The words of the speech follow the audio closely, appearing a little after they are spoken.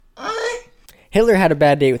Hitler had a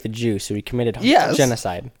bad date with the Jews, so he committed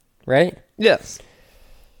genocide, right? Yes.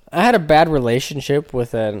 I had a bad relationship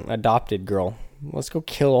with an adopted girl. Let's go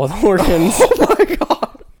kill all the orphans. Oh my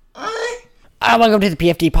god. Welcome to the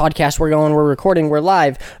PFD podcast. We're recording, we're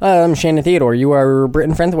live. I'm Shannon Theodore. You are Brit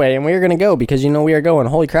and Frentway, and we're going to go because you know we are going.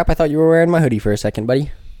 Holy crap, I thought you were wearing my hoodie for a second,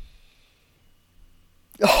 buddy.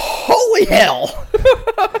 Holy hell.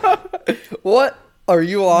 What are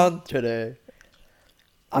you on today?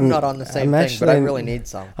 I'm not on the same thing, but I really need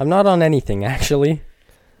some. I'm not on anything, actually.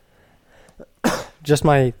 Just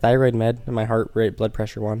my thyroid med and my heart rate, blood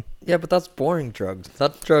pressure one. Yeah, but that's boring drugs.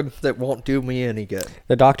 That's drugs that won't do me any good.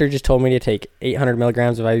 The doctor just told me to take 800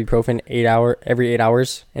 milligrams of ibuprofen every 8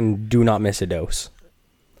 hours and do not miss a dose.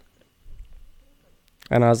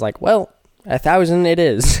 And I was like, well, 1,000 it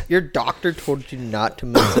is. Your doctor told you not to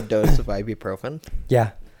miss a dose of ibuprofen?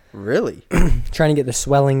 Yeah. Really? Trying to get the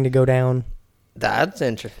swelling to go down. That's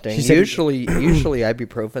interesting. Usually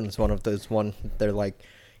ibuprofen's one of those ones they're like,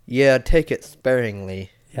 yeah, take it sparingly.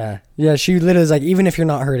 Yeah, she literally was like, even if you're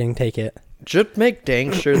not hurting, take it. Just make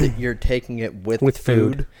dang sure that you're taking it with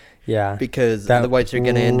food. Yeah. Because otherwise you're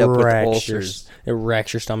going to end up with ulcers. It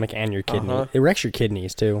wrecks your stomach and your kidney. It wrecks your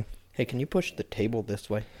kidneys, too. Hey, can you push the table this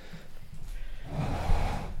way?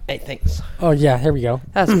 Hey, thanks. Oh, yeah, here we go.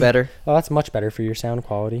 That's better. Oh, that's much better for your sound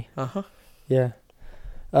quality. Uh-huh. Yeah.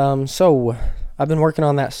 So, I've been working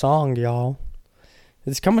on that song, y'all.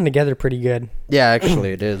 It's coming together pretty good. Yeah,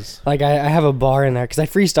 actually it is. Like, I have a bar in there, because I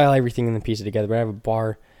freestyle everything and then piece it together, but I have a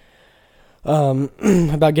bar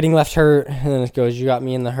about getting left hurt, and then it goes, you got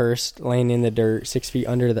me in the hearse, laying in the dirt, 6 feet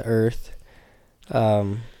under the earth,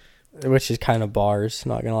 which is kind of bars,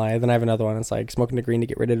 not gonna lie. Then I have another one, it's like, smoking the green to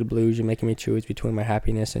get rid of the blues, you're making me choose between my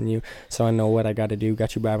happiness and you, so I know what I gotta do,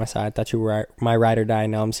 got you by my side, thought you were my ride or die,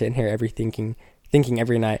 now I'm sitting here thinking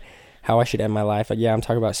every night, how I should end my life. Like, yeah, I'm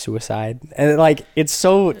talking about suicide. And, like, it's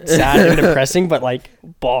so sad and depressing, but, like,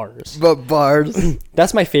 bars. But bars.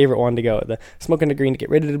 That's my favorite one to go. The smoking the green to get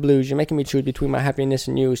rid of the blues. You're making me choose between my happiness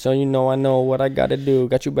and you. So you know I know what I gotta do.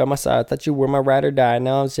 Got you by my side. Thought you were my ride or die.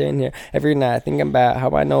 Now I'm sitting here every night thinking about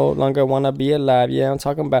how I no longer wanna be alive. Yeah, I'm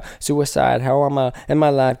talking about suicide. How am I in my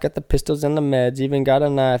life? Got the pistols and the meds. Even got a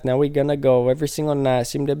knife. Now we gonna go every single night.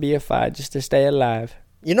 Seem to be a fight just to stay alive.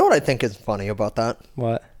 You know what I think is funny about that?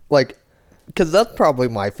 What? Like, because that's probably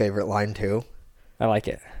my favorite line, too. I like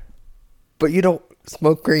it. But you don't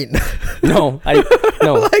smoke green. No. Like,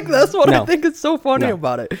 that's what I think is so funny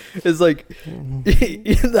about it. It's like,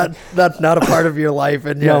 that's not a part of your life.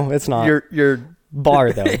 And no, it's not. You're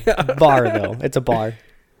bar, though. Bar, though. It's a bar.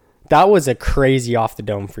 That was a crazy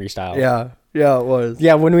off-the-dome freestyle. Yeah, it was.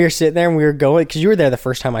 Yeah, when we were sitting there and we were going, because you were there the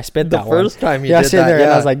first time I spit that one. The first time you did I was sitting that, there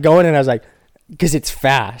and I was like going and I was like, because it's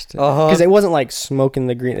fast. Because it wasn't like smoking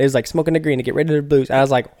the green. It was like smoking the green to get rid of the blues. And I was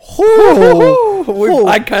like,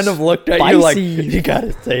 I kind of looked at you like, you got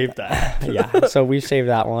to save that. Yeah, so we saved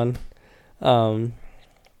that one.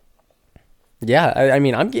 Yeah, I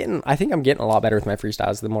mean, I think I'm getting a lot better with my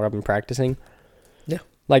freestyles the more I've been practicing. Yeah.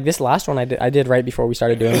 Like this last one I did right before we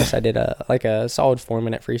started doing this. I did a solid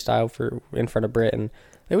 4-minute freestyle in front of Brit, and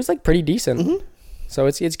it was like pretty decent. Mm-hmm. So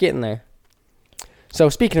it's getting there. So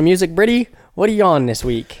speaking of music, Britty, what are you on this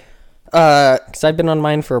week? Because I've been on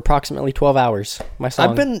mine for approximately 12 hours. My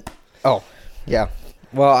song. Yeah.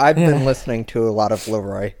 Well, I've been listening to a lot of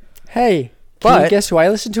Leroy. Hey, can you guess who I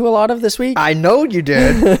listened to a lot of this week? I know you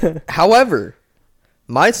did. However,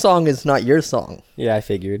 my song is not your song. Yeah, I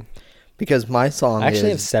figured. Because my song I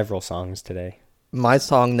actually have several songs today. My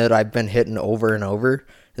song that I've been hitting over and over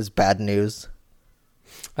is Bad News.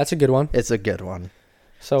 That's a good one. It's a good one.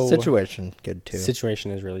 So Situation, good too.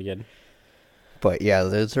 Situation is really good. But yeah,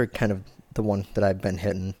 those are kind of the ones that I've been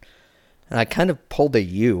hitting. And I kind of pulled a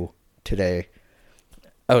U today.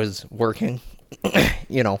 I was working,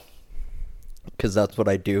 because that's what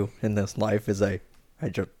I do in this life is I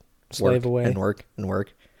just slave away and work.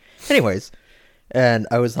 Anyways, and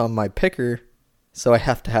I was on my picker, so I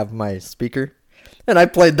have to have my speaker. And I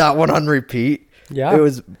played that one on repeat. Yeah. It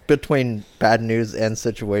was between Bad News and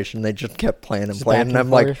Situation. They just kept playing and playing. And I'm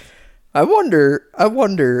like, I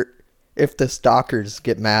wonder if the stalkers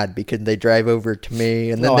get mad because they drive over to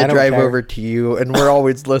me and then they drive over to you. And we're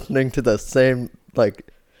always listening to the same,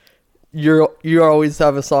 like, you always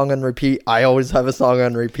have a song on repeat. I always have a song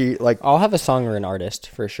on repeat. Like, I'll have a song or an artist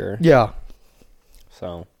for sure. Yeah.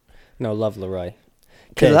 So, no, love Leroy.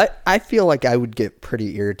 Because I feel like I would get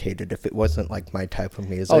pretty irritated if it wasn't like my type of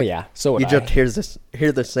music. Oh yeah, so you just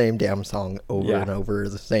hear the same damn song over and over,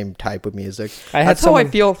 the same type of music. That's how I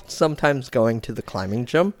feel sometimes going to the climbing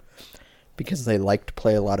gym because they like to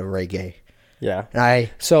play a lot of reggae. Yeah, and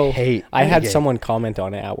I hate. I had someone comment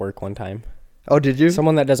on it at work one time. Oh, did you?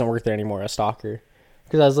 Someone that doesn't work there anymore, a stalker.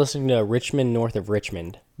 Because I was listening to Richmond North of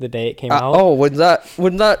Richmond the day it came out. Oh,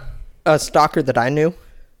 wasn't that a stalker that I knew?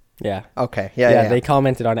 Yeah. Okay. Yeah. They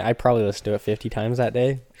commented on it. I probably listened to it 50 times that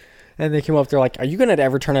day. And they came up, they're like, "Are you gonna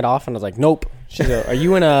ever turn it off?" And I was like, "Nope." She goes, "Are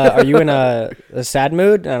you in a sad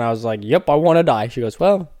mood?" And I was like, "Yep, I want to die." She goes,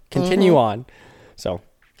 "Well, continue on." So,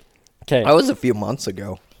 okay. That was a few months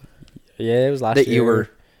ago. Yeah, it was last year.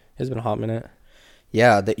 It's been a hot minute.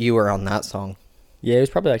 Yeah, that you were on that song. Yeah, it was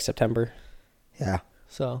probably like September. Yeah.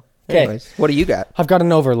 So, okay. Anyways, what do you got? I've got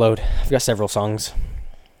an overload. I've got several songs.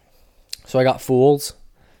 So I got Fools,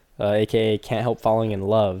 a.k.a. Can't Help Falling in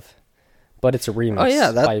Love. But it's a remix. Oh,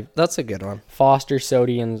 yeah, that's a good one. Foster,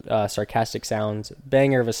 Sody, and Sarcastic Sounds.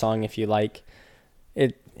 Banger of a song if you like.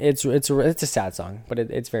 It's a sad song, but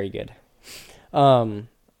it's very good. I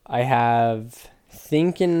have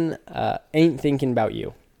Ain't Thinking About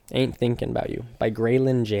You. Ain't Thinking About You by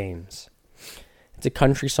Graylin James. It's a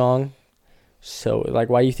country song. So, like,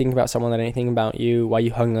 why you think about someone that ain't thinking about you? Why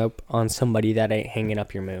you hung up on somebody that ain't hanging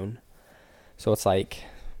up your moon? So it's like,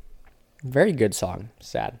 very good song.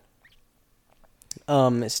 Sad.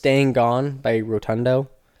 Staying Gone by Rotundo.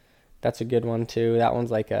 That's a good one too. That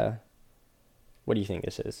one's like a, what do you think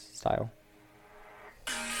this is style?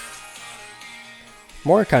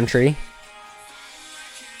 More country.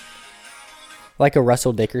 Like a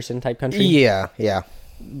Russell Dickerson type country. Yeah.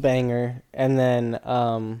 Banger. And then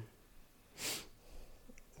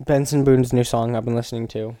Benson Boone's new song I've been listening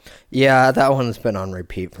to. Yeah, that one's been on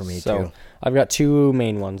repeat for me too. I've got two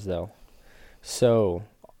main ones though. So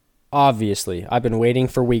obviously, I've been waiting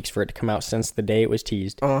for weeks for it to come out since the day it was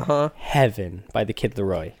teased. Heaven by the Kid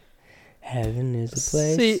Leroy. Heaven is a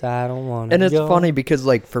place I don't want to go. And it's funny because,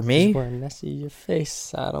 like, for me, when I see your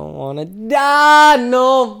face, I don't want to die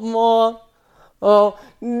no more. Oh,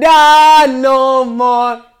 die no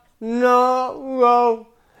more. No.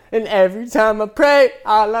 And every time I pray,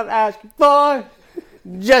 all I'm asking for,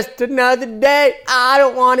 just another day. I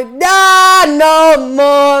don't want to die no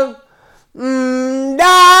more.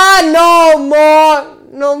 Die no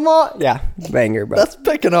more. Yeah, banger, bro. That's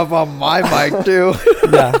picking up on my mic too.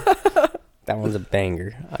 Yeah, that one's a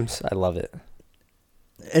banger. I love it.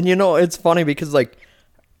 And you know, it's funny because, like,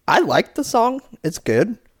 I like the song. It's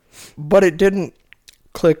good, but it didn't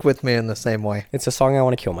click with me in the same way. It's a song I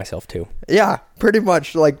want to kill myself to. Yeah, pretty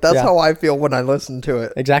much. Like, that's how I feel when I listen to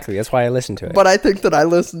it. Exactly. That's why I listen to it. But I think that I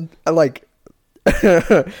like.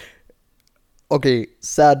 Okay,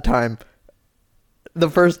 sad time. The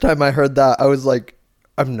first time I heard that, I was like,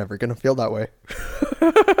 I'm never going to feel that way.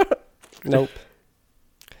 Nope.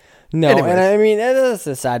 No, anyways. And I mean, that's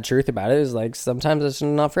the sad truth about it, is like, sometimes it's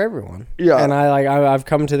not for everyone. Yeah. And I've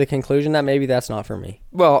come to the conclusion that maybe that's not for me.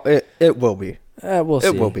 Well, it will be. We'll see.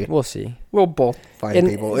 It will be. We'll see. We'll both find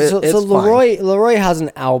people. It's Leroy has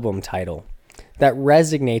an album title that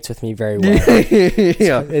resonates with me very well.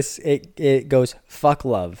 Yeah. It goes, Fuck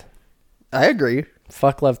Love. I agree.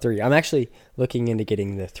 Fuck Love 3. I'm actually looking into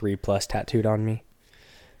getting the 3+ tattooed on me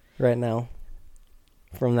right now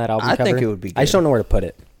from that album cover. I think it would be good. I just don't know where to put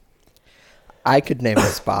it. I could name a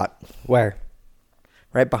spot. Where?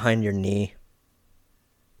 Right behind your knee.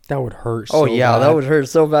 That would hurt so bad. That would hurt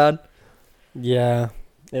so bad. Yeah,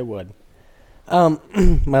 it would.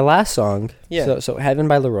 My last song. Yeah. So Heaven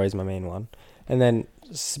by Leroy is my main one. And then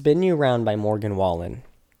Spin You Round by Morgan Wallen.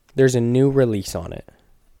 There's a new release on it.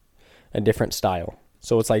 A different style.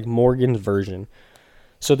 So it's like Morgan's version.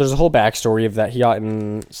 So there's a whole backstory of that. He got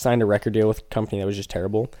signed a record deal with a company that was just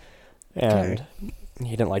terrible. And he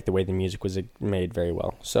didn't like the way the music was made very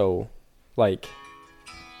well. So, like,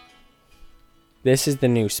 this is the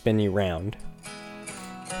new Spin You Round.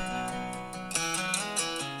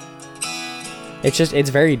 It's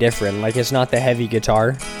very different. Like, it's not the heavy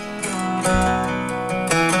guitar.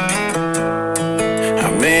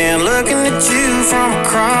 I've been looking at you from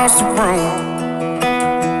across the room.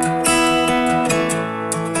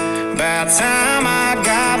 About time I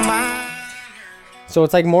got my... So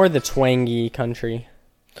it's like more the twangy country.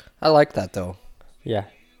 I like that though. Yeah.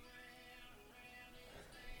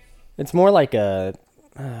 It's more like a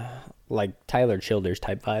like Tyler Childers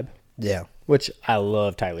type vibe. Yeah. Which I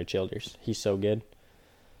love Tyler Childers. He's so good.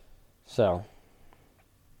 So.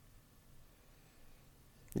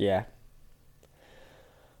 Yeah.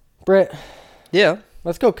 Brit. Yeah.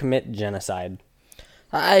 Let's go commit genocide.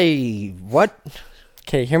 What?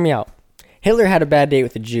 Okay, hear me out. Hitler had a bad date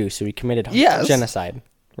with a Jew, so he committed genocide.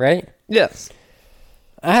 Right? Yes.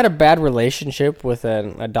 I had a bad relationship with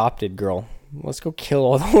an adopted girl. Let's go kill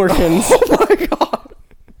all the orphans. Oh my god.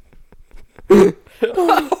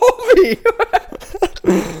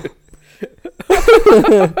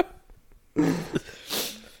 Homie.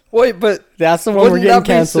 Wait, but that's the one we're getting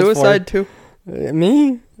canceled suicide for. Too?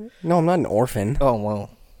 Me? No, I'm not an orphan. Oh, well.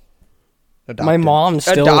 Adopted. My mom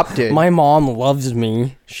still... Adopted. My mom loves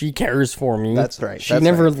me. She cares for me. That's right. She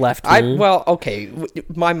never left me. Well, okay.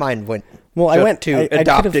 My mind went... Well, I went to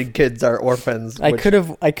adopted kids are orphans. I could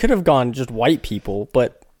have gone just white people,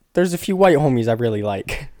 but there's a few white homies I really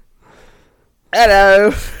like.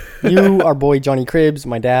 Hello. You, our boy Johnny Cribbs,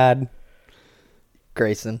 my dad.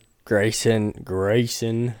 Grayson.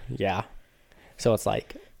 Yeah. So it's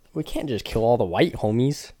like, we can't just kill all the white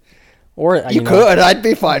homies. Or you could. I'd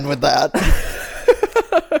be fine with that.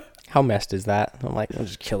 How messed is that? I'm like, I'll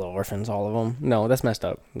just kill the orphans, all of them. No, that's messed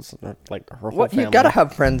up. It's like her whole family. You gotta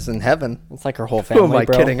have friends in heaven. It's like her whole family, Who am I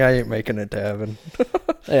bro. kidding? I ain't making it to heaven.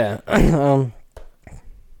 Yeah.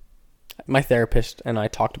 My therapist and I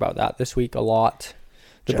talked about that this week a lot.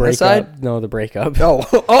 The Genocide? breakup. No, the breakup. Oh.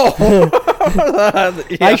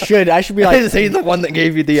 Yeah. I should be like... Is he the one that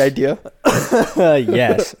gave you the idea?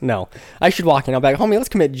 Yes. No. I should walk in. I'll be like, homie, let's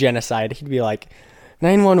commit genocide. He'd be like,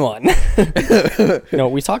 911. No,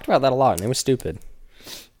 we talked about that a lot, and it was stupid.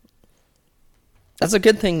 That's a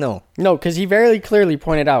good thing, though. No, because he very clearly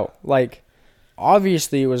pointed out, like,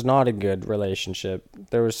 obviously it was not a good relationship.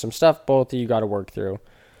 There was some stuff both of you got to work through.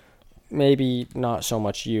 Maybe not so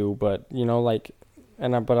much you, but, you know, like...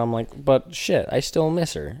 But I'm like, but shit, I still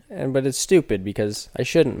miss her. But it's stupid because I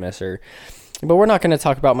shouldn't miss her. But we're not going to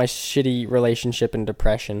talk about my shitty relationship and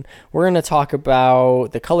depression. We're going to talk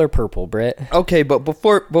about The Color Purple, Brit. Okay, but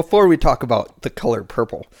before we talk about The Color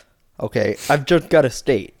Purple, okay, I've just got to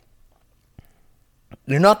state,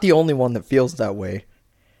 you're not the only one that feels that way.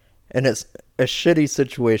 And it's a shitty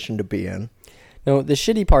situation to be in. No, the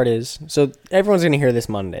shitty part is, so everyone's going to hear this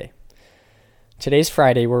Monday. Today's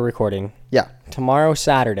Friday, we're recording. Yeah. Tomorrow,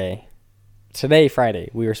 Saturday. Today, Friday,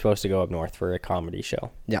 we were supposed to go up north for a comedy show.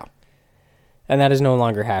 Yeah. And that is no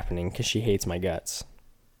longer happening because she hates my guts.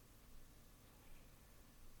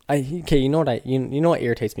 Okay, you know what you know what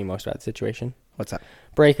irritates me most about the situation? What's that?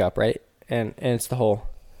 Breakup, right? And it's the whole,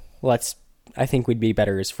 I think we'd be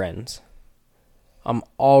better as friends. I'm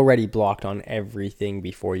already blocked on everything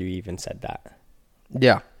before you even said that.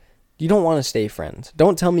 Yeah. You don't want to stay friends.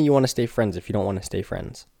 Don't tell me you want to stay friends if you don't want to stay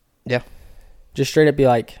friends. Yeah. Just straight up be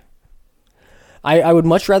like, I would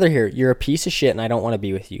much rather hear, you're a piece of shit and I don't want to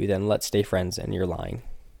be with you than let's stay friends and you're lying.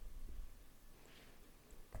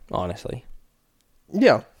 Honestly.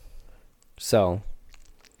 Yeah. So,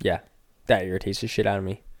 yeah. That irritates the shit out of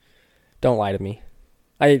me. Don't lie to me.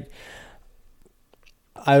 I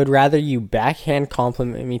would rather you backhand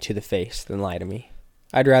compliment me to the face than lie to me.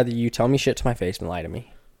 I'd rather you tell me shit to my face than lie to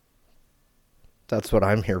me. That's what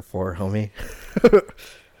I'm here for, homie.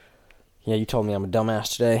 Yeah, you told me I'm a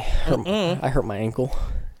dumbass today. I hurt my ankle.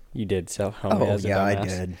 You did, so I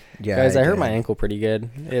did. Yeah, guys, I hurt my ankle pretty good.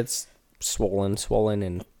 It's swollen,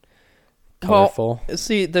 and colorful. Well,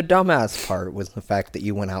 see, the dumbass part was the fact that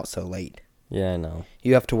you went out so late. Yeah, I know.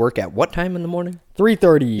 You have to work at what time in the morning?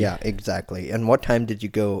 3:30. Yeah, exactly. And what time did you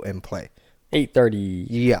go and play? 8:30.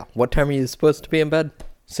 Yeah. What time are you supposed to be in bed?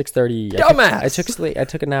 6:30. Dumbass! I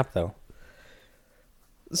took a nap, though.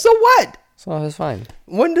 So what? So it was fine.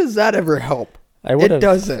 When does that ever help? It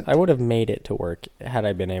doesn't. I would have made it to work had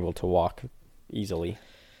I been able to walk easily.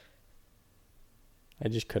 I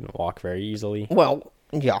just couldn't walk very easily. Well,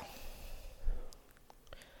 yeah.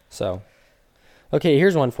 So, okay,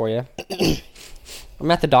 here's one for you. I'm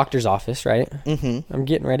at the doctor's office, right? Mm-hmm. I'm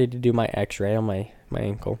getting ready to do my x-ray on my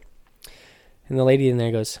ankle. And the lady in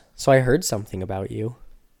there goes, so I heard something about you.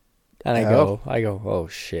 And I go, oh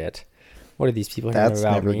shit. What are these people hearing about me?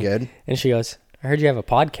 That's never good. And she goes, I heard you have a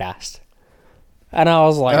podcast. And I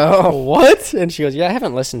was like, what? And she goes, yeah, I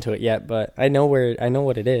haven't listened to it yet, but I know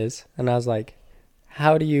what it is. And I was like,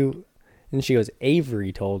 how do you? And she goes,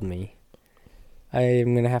 Avery told me. I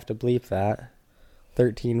am going to have to bleep that.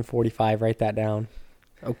 1345, write that down.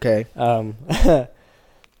 Okay.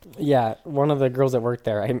 Yeah, one of the girls that worked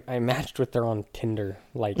there, I matched with her on Tinder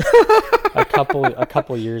like a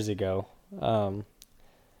couple years ago.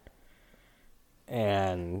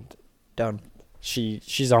 And done.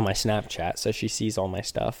 She's on my Snapchat, so she sees all my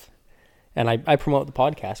stuff. And I promote the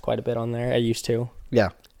podcast quite a bit on there. I used to. Yeah.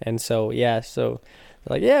 And so, yeah, so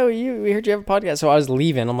like, yeah, we heard you have a podcast. So I was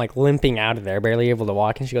leaving. I'm like limping out of there, barely able to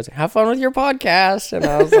walk. And she goes, have fun with your podcast. And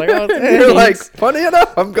I was like, oh, thanks. You're like, funny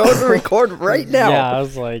enough, I'm going to record right now. Yeah, I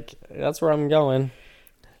was like, that's where I'm going.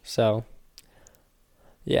 So,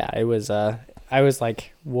 yeah, it was, I was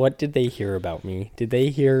like, what did they hear about me? Did they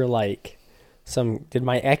hear like did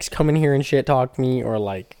my ex come in here and shit talk me, or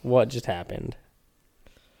like what just happened?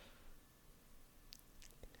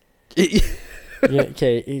 Yeah,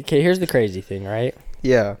 okay, here's the crazy thing, right?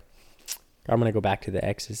 Yeah. I'm going to go back to the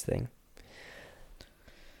exes thing.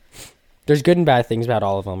 There's good and bad things about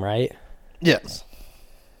all of them, right? Yes.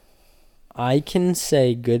 I can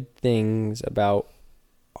say good things about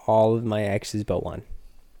all of my exes but one.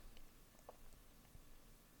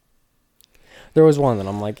 There was one that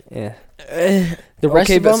I'm like, eh. The rest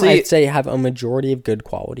of them, I'd say, have a majority of good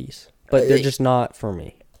qualities, but they're just not for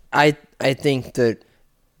me. I think that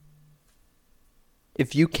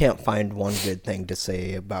if you can't find one good thing to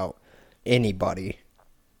say about anybody,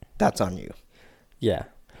 that's on you. Yeah.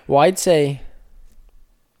 Well, I'd say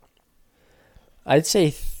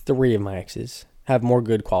 3 of my exes have more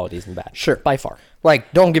good qualities than bad. Sure. By far.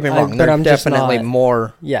 Like, don't get me wrong, but I'm just definitely not,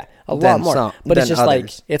 more. Yeah, a lot more. But it's just others.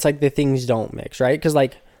 like, it's like the things don't mix, right? Because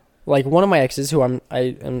like one of my exes who I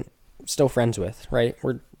am still friends with, right?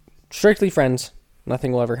 We're strictly friends.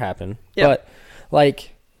 Nothing will ever happen. Yeah. But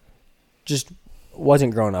like, just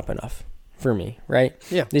wasn't grown up enough for me, right?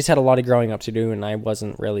 Yeah. They just had a lot of growing up to do, and I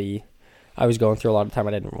wasn't really. I was going through a lot of time.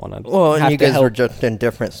 I didn't want to. Well, and you guys were just in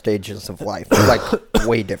different stages of life, like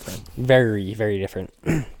way different. Very, very different.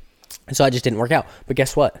 So I just didn't work out. But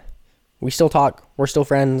guess what? We still talk. We're still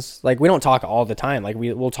friends. Like, we don't talk all the time. Like,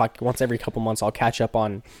 we'll talk once every couple months. I'll catch up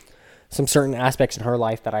on some certain aspects in her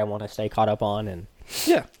life that I want to stay caught up on, and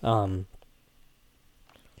yeah,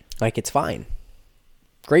 like, it's fine.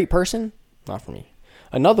 Great person, not for me.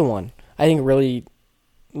 Another one, I think, really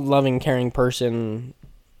loving, caring person.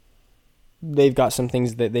 They've got some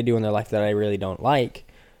things that they do in their life that I really don't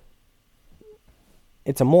like.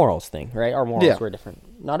 It's a morals thing, right? Our morals were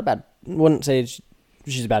different. Not a bad. Wouldn't say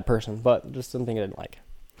she's a bad person, but just something I didn't like.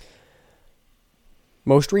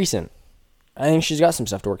 Most recent, I think she's got some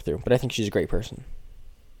stuff to work through, but I think she's a great person.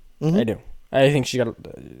 Mm-hmm. I do. I think she got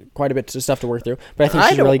quite a bit of stuff to work through, but I think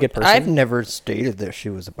she's a really good person. I've never stated that she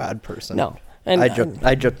was a bad person. No, and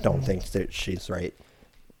I just don't think that she's right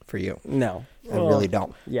for you. No, I really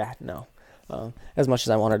don't. Yeah, no. As much as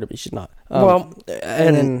I want her to be, she's not. Well,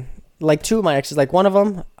 and then like 2 of my exes, like one of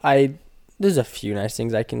them, there's a few nice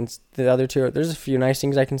things I can. The other 2, there's a few nice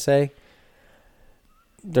things I can say.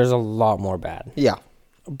 There's a lot more bad. Yeah,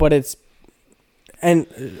 but and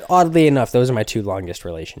oddly enough, those are my 2 longest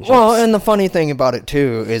relationships. Well, and the funny thing about it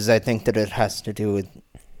too is I think that it has to do with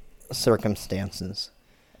circumstances.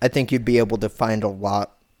 I think you'd be able to find a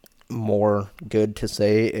lot more good to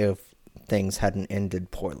say if things hadn't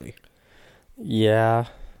ended poorly. Yeah.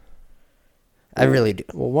 I really do.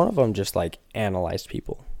 Well, one of them just, like, analyzed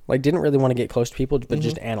people. Like, didn't really want to get close to people, but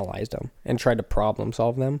just analyzed them and tried to problem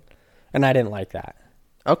solve them. And I didn't like that.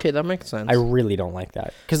 Okay, that makes sense. I really don't like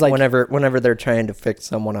that. Because, like, whenever they're trying to fix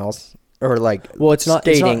someone else, or, like, well, it's not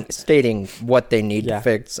stating what they need to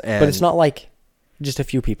fix. But it's not, like, just a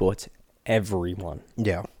few people. It's everyone.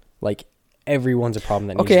 Yeah. Like, everyone's a problem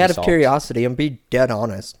that needs to be solved. solved. Out of curiosity, and be dead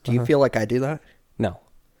honest, do you feel like I do that? No.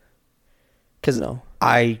 Because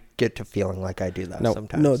I get to feeling like I do that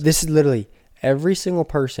sometimes. No, this is literally every single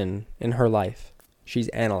person in her life she's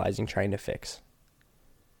analyzing, trying to fix.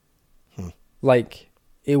 Like,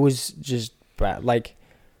 it was just bad. Like,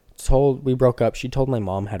 we broke up. She told my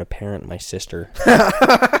mom how to parent my sister.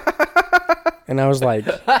 And I was like,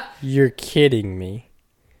 you're kidding me.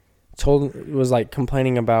 Was like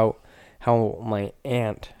complaining about how my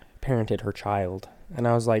aunt parented her child. And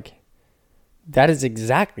I was like, that is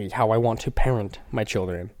exactly how I want to parent my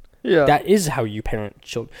children. Yeah. That is how you parent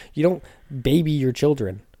children. You don't baby your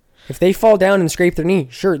children. If they fall down and scrape their knee,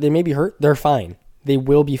 sure, they may be hurt. They're fine. They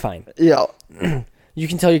will be fine. Yeah. You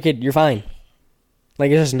can tell your kid, you're fine.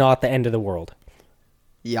 Like, it's just not the end of the world.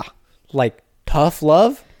 Yeah. Like, tough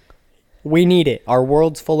love, we need it. Our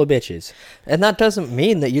world's full of bitches. And that doesn't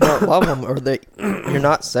mean that you don't love them or that you're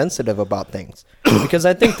not sensitive about things. Because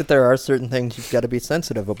I think that there are certain things you've got to be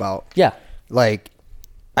sensitive about. Yeah. Like,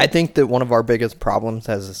 I think that one of our biggest problems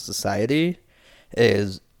as a society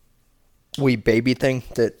is we baby things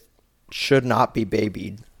that should not be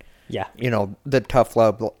babied. Yeah. You know, the tough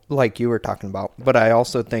love like you were talking about. But I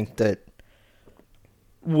also think that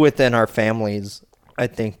within our families, I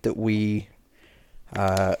think that we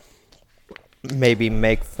maybe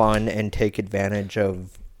make fun and take advantage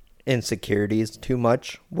of insecurities too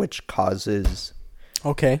much, which causes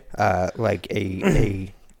like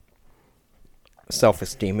a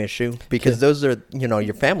self-esteem issue, because those are, you know,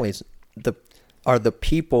 your families are the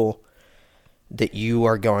people that you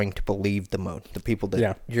are going to believe the most, the people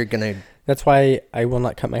that you're gonna. That's why I will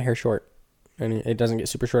not cut my hair short, and it doesn't get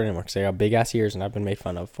super short anymore because I got big ass ears and I've been made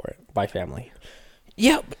fun of for it by family.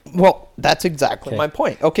 Yeah, well, that's exactly my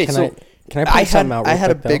point. Okay, can I point something out? I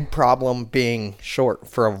had a big problem being short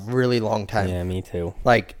for a really long time. Yeah, me too.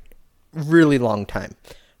 Like, really long time.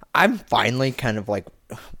 I'm finally kind of like,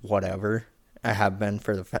 whatever. I have been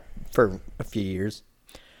for a few years.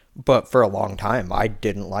 But for a long time, I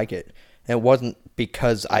didn't like it. And it wasn't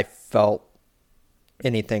because I felt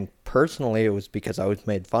anything personally. It was because I was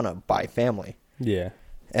made fun of by family. Yeah.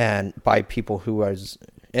 And by people who was...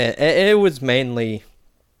 It was mainly,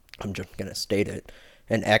 I'm just going to state it,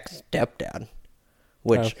 an ex-stepdad.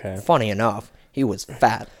 Which, funny enough, he was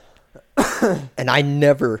fat. And I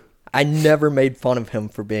never made fun of him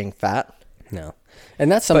for being fat. No.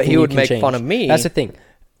 And that's something he would make fun of me. That's the thing.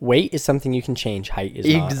 Weight is something you can change. Height is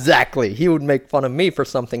not. Exactly. He would make fun of me for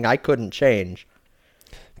something I couldn't change.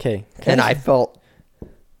 Okay. And I felt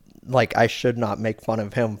like I should not make fun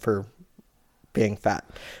of him for being fat.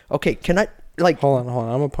 Okay, can I, like... Hold on.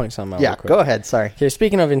 I'm going to point something out Yeah, real quick. Go ahead. Sorry. Okay,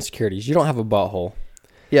 speaking of insecurities, you don't have a butthole.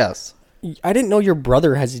 Yes. I didn't know your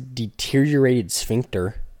brother has a deteriorated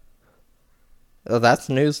sphincter. Oh, that's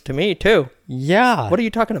news to me, too. Yeah. What are you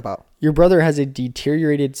talking about? Your brother has a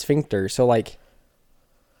deteriorated sphincter, so, like,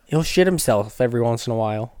 he'll shit himself every once in a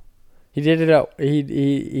while. He did it at...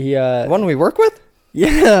 He One we work with?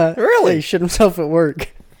 Yeah. Really? He shit himself at work.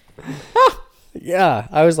 Yeah.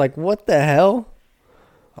 I was like, what the hell?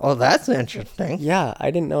 Oh, that's interesting. Yeah, I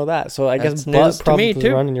didn't know that. So I guess news butt to me, problems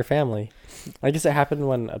too. run in your family. I guess it happened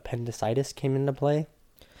when appendicitis came into play.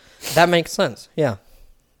 That makes sense, yeah.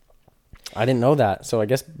 I didn't know that. So I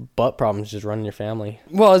guess butt problems just run in your family.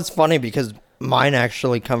 Well, it's funny because mine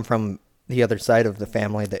actually come from the other side of the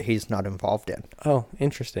family that he's not involved in. Oh,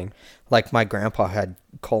 interesting. Like my grandpa had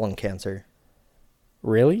colon cancer.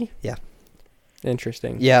 Really? Yeah.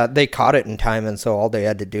 Interesting. Yeah, they caught it in time, and so all they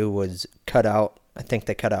had to do was cut out, I think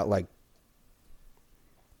they cut out like,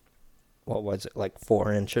 what was it, like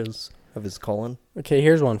 4 inches of his colon. Okay,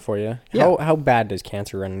 here's one for you. Yeah. How bad does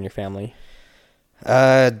cancer run in your family?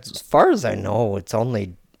 As far as I know, it's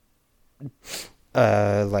only,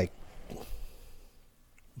 like,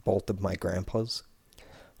 both of my grandpas.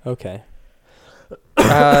 Okay.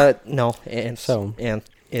 No, Aunt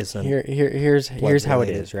isn't. Here's how it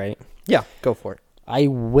related. is, right? Yeah, go for it. I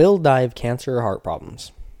will die of cancer or heart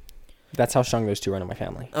problems. That's how strong those two run in my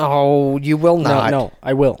family. Oh, you will not. No,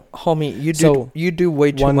 I will. Homie, you do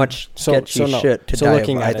way too much sketchy shit to die of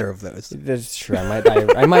either of those. That's true.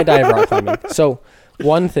 I might die of rock climbing. So,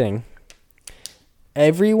 one thing.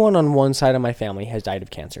 Everyone on one side of my family has died of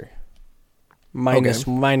cancer. Minus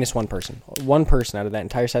one person. One person out of that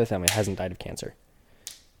entire side of the family hasn't died of cancer.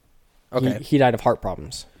 Okay. He died of heart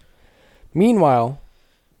problems. Meanwhile,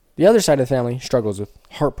 the other side of the family struggles with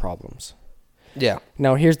heart problems. Yeah.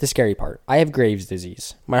 Now, here's the scary part. I have Graves'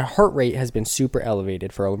 disease. My heart rate has been super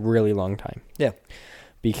elevated for a really long time. Yeah.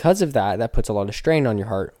 Because of that, that puts a lot of strain on your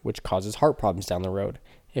heart, which causes heart problems down the road.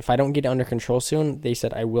 If I don't get it under control soon, they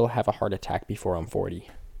said I will have a heart attack before I'm 40.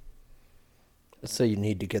 So you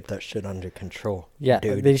need to get that shit under control. Yeah,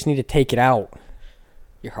 dude. they just need to take it out.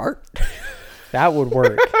 Your heart? That would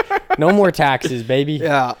work. No more taxes, baby.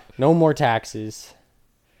 Yeah. No more taxes.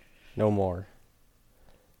 No more.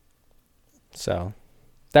 So,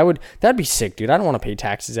 that'd be sick, dude. I don't want to pay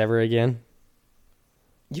taxes ever again.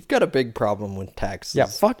 You've got a big problem with taxes. Yeah,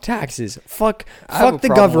 fuck taxes. Fuck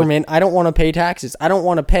the government. I don't want to pay taxes. I don't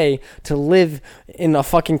want to pay to live in a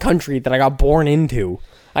fucking country that I got born into.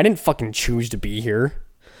 I didn't fucking choose to be here.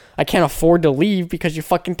 I can't afford to leave because you're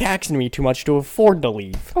fucking taxing me too much to afford to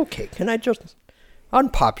leave. Okay, can I just...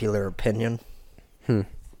 Unpopular opinion.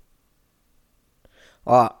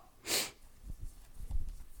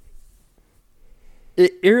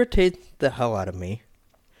 It irritates the hell out of me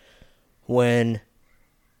when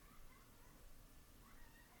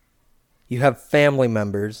you have family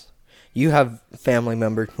members. You have family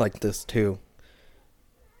members like this too.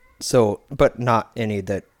 So, but not any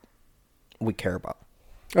that we care about.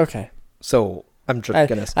 Okay. So I'm just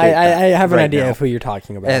gonna state I have an right idea now. of who you're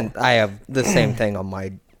talking about. And I have the same thing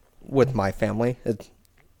on with my family. It's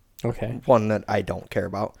okay. one that I don't care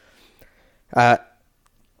about.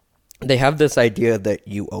 They have this idea that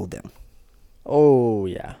you owe them. Oh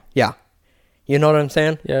yeah. Yeah. You know what I'm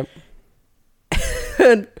saying? Yep.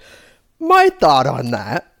 And my thought on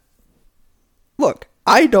that, look,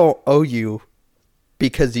 I don't owe you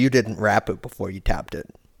because you didn't wrap it before you tapped it.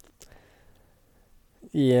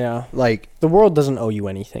 Yeah. Like, the world doesn't owe you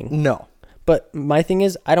anything. no. But my thing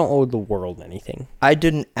is, I don't owe the world anything. I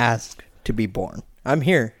didn't ask to be born. I'm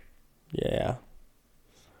here. Yeah.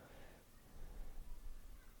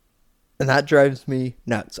 And that drives me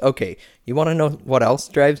nuts. Okay, you want to know what else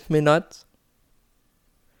drives me nuts?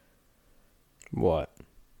 What?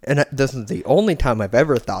 And this is the only time I've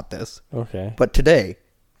ever thought this. Okay. But today,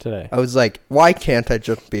 Today. I was like, why can't I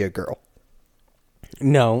just be a girl?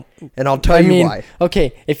 No. And I'll tell you why.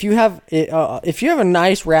 Okay, if you have a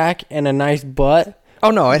nice rack and a nice butt,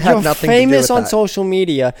 oh no, it had nothing to do with that. You're famous on social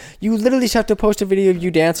media. You literally just have to post a video of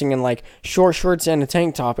you dancing in like short shorts and a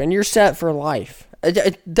tank top, and you're set for life.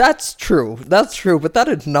 That's true. That's true. But that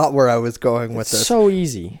is not where I was going with this. So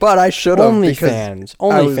easy. But I should have.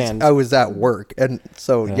 OnlyFans. I was at work, and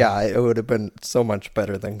so yeah, it would have been so much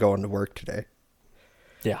better than going to work today.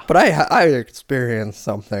 Yeah. But I experienced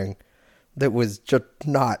something that was just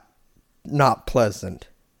not pleasant.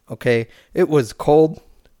 Okay, it was cold.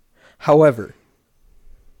 However,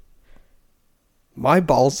 my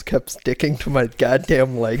balls kept sticking to my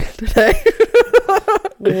goddamn leg today.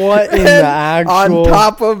 What in the actual... On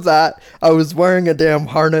top of that, I was wearing a damn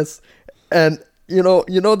harness, and you know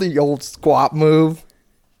the old squat move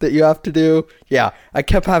that you have to do? Yeah, I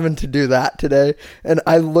kept having to do that today, and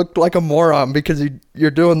I looked like a moron because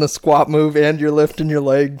you're doing the squat move and you're lifting your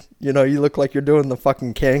leg. You know, you look like you're doing the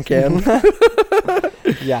fucking can.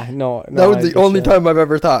 Yeah, no. That was the only time I've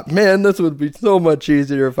ever thought, man, this would be so much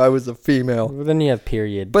easier if I was a female. Well, then you have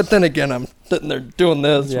period. But then again, I'm sitting there doing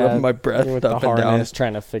this, rubbing my breath with up the and harness, down.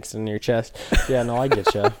 trying to fix it in your chest. Yeah, no, I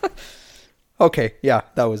get you. Okay, yeah,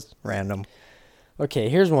 that was random. Okay,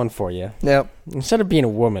 here's one for you. Yep. Instead of being a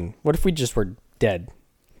woman, what if we just were dead?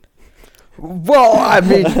 Well, I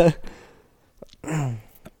mean...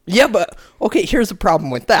 yeah, but... Okay, here's the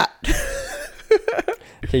problem with that.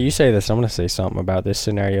 Okay, you say this. I'm going to say something about this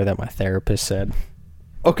scenario that my therapist said.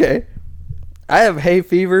 Okay. I have hay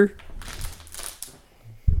fever.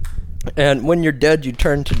 And when you're dead, you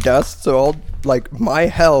turn to dust. So, my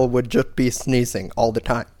hell would just be sneezing all the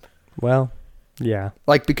time. Well, yeah.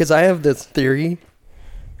 Because I have this theory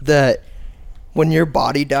that when your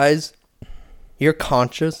body dies, your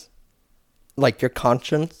consciousness,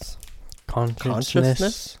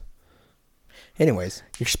 anyways,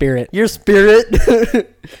 your spirit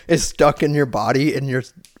is stuck in your body, and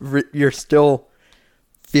you're still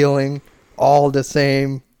feeling all the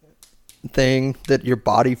same thing that your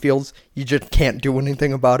body feels. You just can't do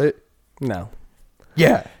anything about it. No.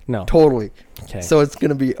 Yeah. No. Totally. Okay. So it's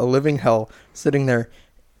gonna be a living hell sitting there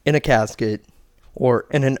in a casket or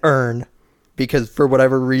in an urn, because for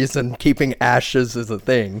whatever reason keeping ashes is a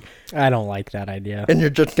thing. I don't like that idea. And you're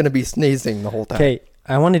just gonna be sneezing the whole time. Okay,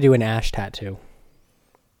 I want to do an ash tattoo.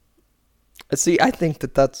 See, I think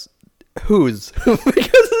that's whose.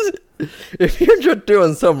 Because if you're just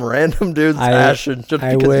doing some random dude's ashes just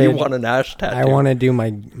because you want an ash tattoo. I want to do my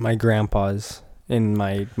grandpa's in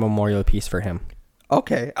my memorial piece for him.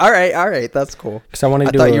 Okay. All right. That's cool. Because I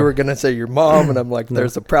thought you were going to say your mom, and I'm like,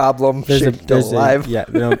 there's a problem. She's still alive. Yeah,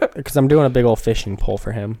 because I'm doing a big old fishing pole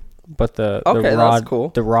for him. But the rod, that's cool.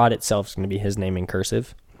 The rod itself is going to be his name in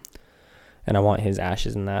cursive. And I want his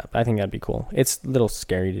ashes in that. I think that'd be cool. It's a little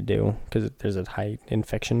scary to do because there's a high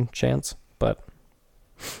infection chance. But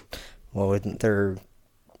well, isn't there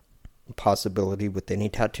a possibility with any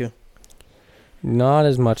tattoo? Not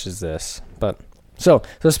as much as this. But so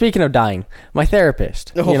speaking of dying, my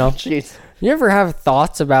therapist. Jeez. You ever have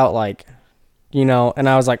thoughts about and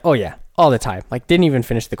I was like, oh yeah, all the time. Didn't even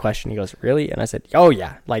finish the question. He goes, really? And I said, oh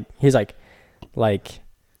yeah. He's like.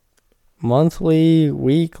 Monthly,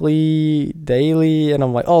 weekly, daily, and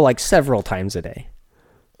I'm like, several times a day.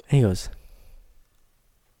 And he goes,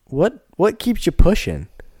 what keeps you pushing?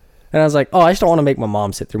 And I was like, I just don't want to make my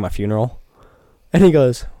mom sit through my funeral. And he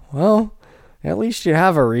goes, well, at least you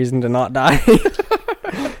have a reason to not die.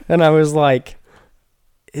 And I was like,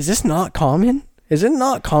 is this not common? Is it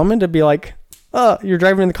not common to be like, you're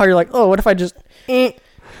driving in the car, you're like, what if I just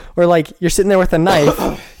or you're sitting there with a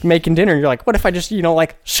knife making dinner, and you're like, what if I just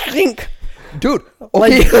shrink? Dude,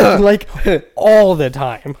 okay. All the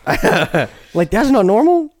time. That's not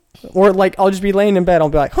normal? Or I'll just be laying in bed, I'll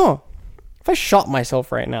be like, if I shot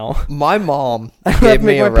myself right now, my mom gave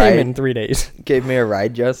me a ride in 3 days. Gave me a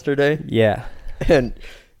ride yesterday. Yeah. And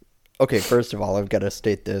okay, first of all, I've got to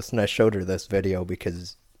state this, and I showed her this video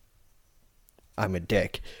because I'm a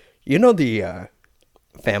dick. You know the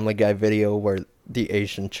Family Guy video where the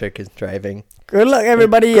Asian chick is driving? Good luck,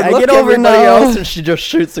 everybody. Good I luck get over everybody now. Else, and she just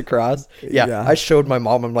shoots across. Yeah, I showed my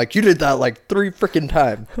mom. I'm like, you did that 3 freaking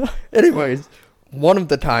times. Anyways, one of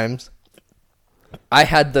the times, I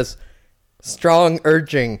had this strong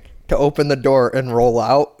urging to open the door and roll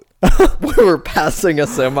out. We were passing a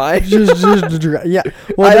semi. Yeah.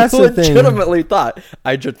 Well, that's I the thing. legitimately thought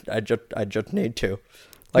I just need to.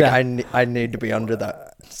 I need to be under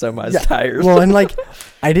that semi's tires. Well, and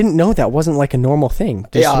I didn't know that wasn't a normal thing.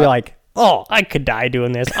 Just to be like, I could die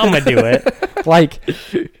doing this. I'm gonna do it.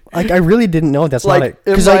 I really didn't know that's not it.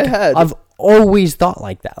 In my head, I've always thought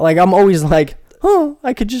like that. I'm always like, oh,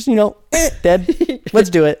 I could just, dead. Let's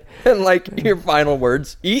do it. And like your final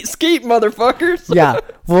words, eat skeet, motherfuckers. Yeah.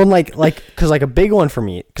 Well, because like a big one for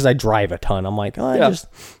me, because I drive a ton. I'm like, I just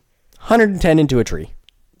 110 into a tree.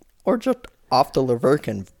 Or just off the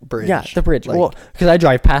Laverkin bridge. Yeah, the bridge. Well, because I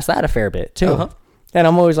drive past that a fair bit too. Uh-huh. And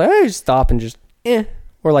I'm always like, I just stop and just,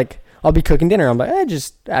 Or like, I'll be cooking dinner. I'm like, I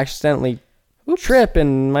just accidentally trip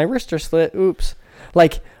and my wrist are slit. Oops.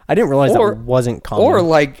 Like, I didn't realize that wasn't common. Or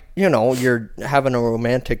like, you're having a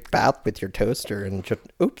romantic bath with your toaster and just,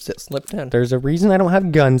 oops, it slipped in. There's a reason I don't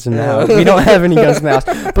have guns in the house. We don't have any guns in the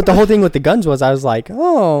house. But the whole thing with the guns was I was like,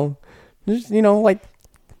 oh, just, like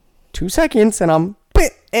 2 seconds and I'm,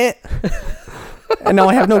 and now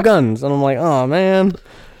I have no guns. And I'm like, oh, man.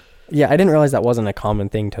 Yeah, I didn't realize that wasn't a common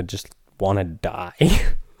thing to just want to die.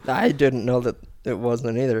 I didn't know that it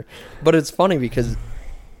wasn't either. But it's funny because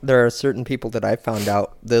there are certain people that I found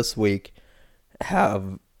out this week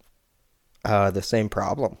have the same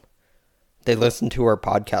problem. They listened to our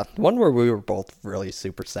podcast, one where we were both really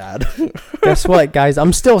super sad. Guess what, guys?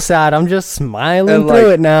 I'm still sad. I'm just smiling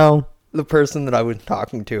through it now. The person that I was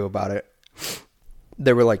talking to about it,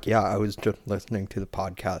 they were like, yeah, I was just listening to the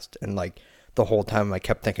podcast. And like the whole time I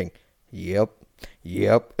kept thinking, yep.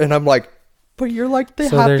 And I'm like, but you're like the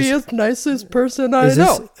happiest, nicest person I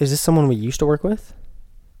know. Is this someone we used to work with?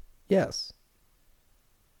 Yes.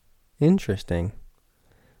 Interesting.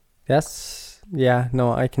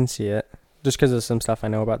 No, I can see it. Just because of some stuff I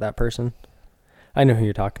know about that person. I know who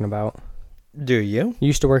you're talking about. Do you? You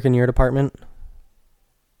used to work in your department?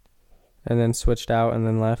 And then switched out and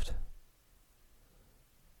then left?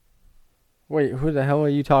 Wait, who the hell are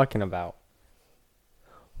you talking about?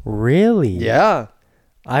 Really? Yeah.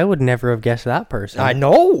 I would never have guessed that person. I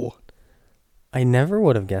know. I never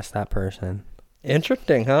would have guessed that person.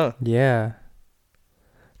 Interesting, huh? Yeah.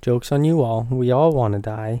 Joke's on you all. We all want to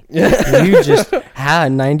die. You just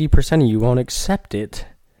had 90% of you won't accept it.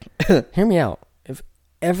 Hear me out. If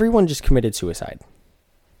everyone just committed suicide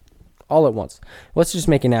all at once, let's just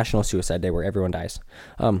make a national suicide day where everyone dies.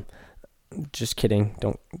 Just kidding.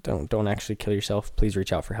 Don't actually kill yourself. Please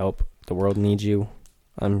reach out for help. The world needs you.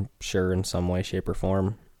 I'm sure in some way, shape, or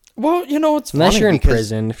form. Well, it's unless funny you're in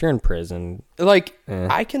prison. If you're in prison, I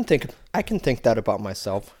can think that about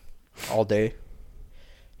myself all day.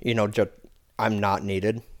 Just I'm not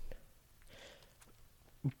needed.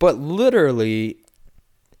 But literally,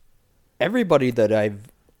 everybody that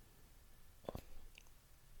I've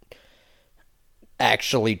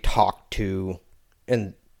actually talked to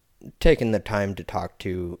and taken the time to talk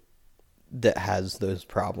to that has those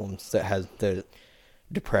problems, that has the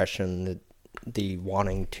depression, the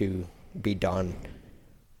wanting to be done,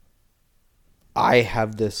 I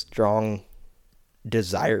have this strong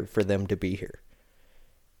desire for them to be here.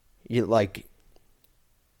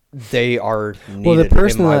 They are needed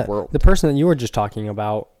in my world. The person that you were just talking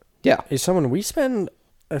about, is someone we spend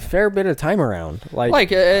a fair bit of time around.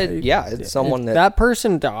 It's someone that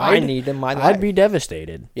person died. I need in my life. I'd be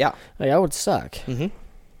devastated. Yeah, I would suck. Mm-hmm.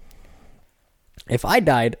 If I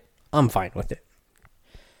died, I'm fine with it.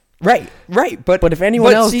 Right. But if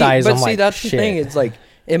anyone else dies, I'm like, that's shit. The thing. It's like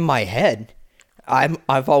in my head,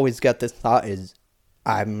 I've always got this thought is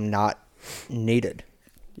I'm not needed.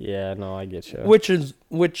 Yeah, no, I get you.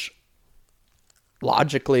 Which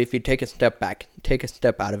logically, if you take a step back, take a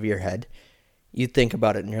step out of your head, you think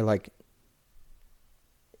about it and you're like,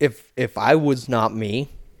 if I was not me,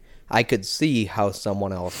 I could see how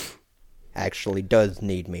someone else actually does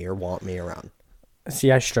need me or want me around.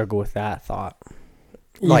 See, I struggle with that thought.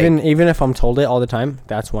 Even if I'm told it all the time,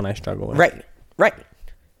 that's when I struggle with it. Right.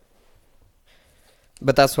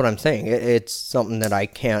 But that's what I'm saying. It's something that I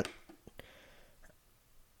can't...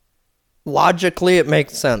 Logically, it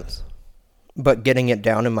makes sense. But getting it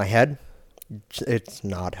down in my head, it's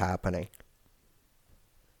not happening.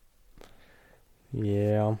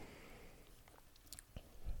 Yeah.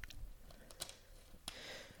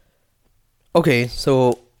 Okay,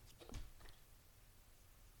 so...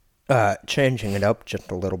 changing it up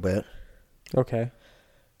just a little bit. Okay.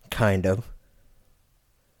 Kind of.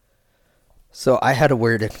 So I had a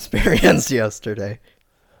weird experience yesterday.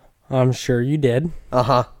 I'm sure you did.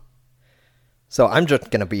 Uh-huh. So I'm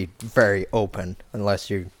just going to be very open unless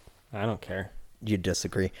you... I don't care. You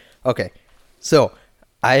disagree. Okay. So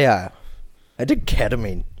I did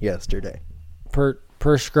ketamine yesterday.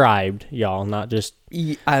 Prescribed, y'all, not just...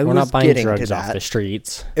 we're not buying drugs off the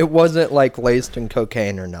streets. It wasn't like laced in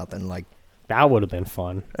cocaine or nothing. Like that would have been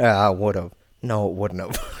fun. I would have. No, it wouldn't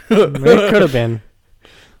have. It could have been.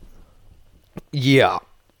 Yeah.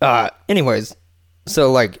 Anyways,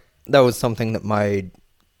 so that was something that my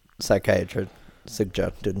psychiatrist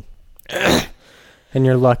suggested. And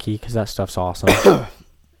you're lucky because that stuff's awesome.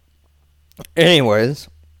 Anyways,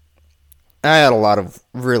 I had a lot of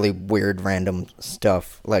really weird random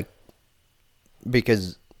stuff, like,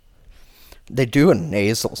 because they do a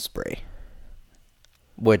nasal spray,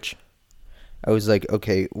 which I was like,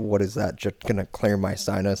 okay, what is that? Just gonna clear my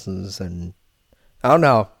sinuses? And oh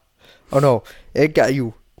no, it got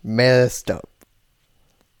you messed up.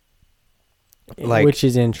 Like, which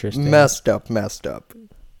is interesting. Messed up.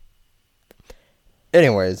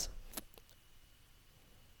 Anyways,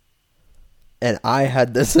 and I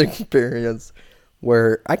had this experience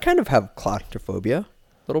where I kind of have claustrophobia, a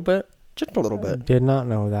little bit, just a little bit. Did not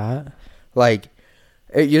know that. Like,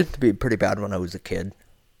 it used to be pretty bad when I was a kid.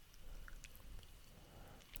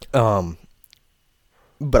 But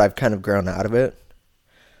I've kind of grown out of it.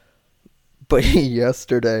 But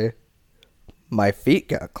yesterday, my feet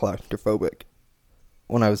got claustrophobic.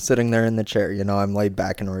 When I was sitting there in the chair, I'm laid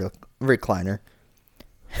back in a recliner.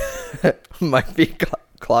 My feet got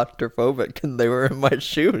claustrophobic and they were in my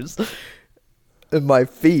shoes. And my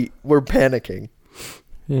feet were panicking.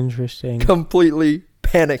 Interesting. Completely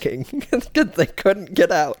panicking because they couldn't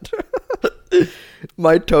get out.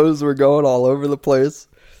 My toes were going all over the place.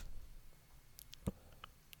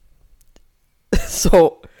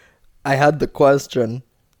 So I had the question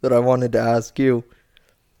that I wanted to ask you.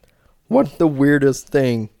 What's the weirdest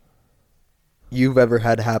thing you've ever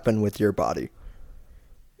had happen with your body?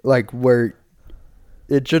 Like, where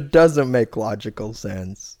it just doesn't make logical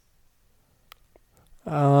sense.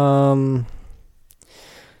 Putting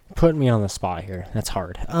me on the spot here. That's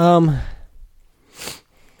hard.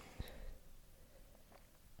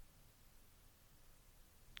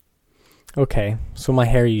 Okay, so my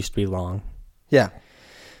hair used to be long. Yeah.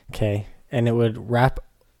 Okay, and it would wrap.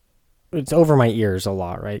 It's over my ears a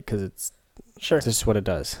lot, right? Because it's just what it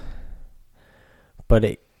does.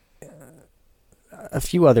 But a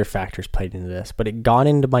few other factors played into this. But it got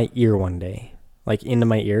into my ear one day, like into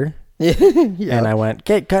my ear. Yeah. And I went,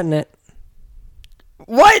 "Okay, cutting it."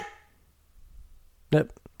 What?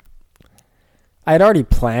 Yep. I had already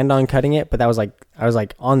planned on cutting it, but I was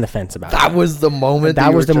like on the fence about it. That was the moment.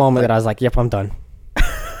 That was the moment that I was like, "Yep, I'm done."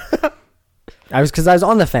 Because I was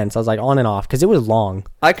on the fence. I was like on and off because it was long.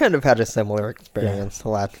 I kind of had a similar experience the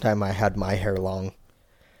last time I had my hair long.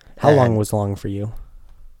 How long was long for you?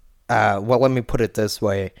 Well, let me put it this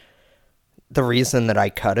way. The reason that I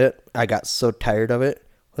cut it, I got so tired of it,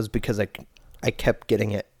 was because I kept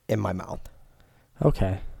getting it in my mouth.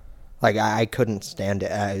 Okay. Like, I couldn't stand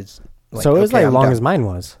it as... Like, so it was okay, like long as mine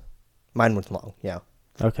was? Mine was long, yeah.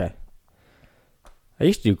 Okay. I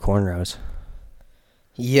used to do cornrows.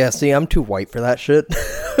 Yeah, see, I'm too white for that shit.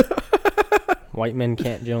 White Men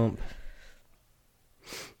Can't Jump.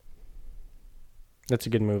 That's a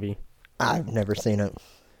good movie. I've never seen it.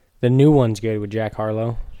 The new one's good with Jack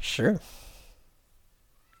Harlow. Sure.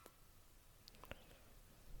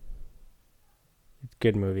 It's a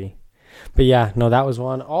good movie. But yeah, no, that was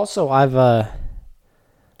one. Also, I've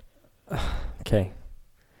okay.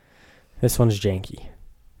 This one's janky.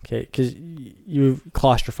 Okay, because you're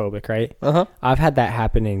claustrophobic, right? Uh-huh. I've had that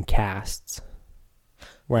happen in casts.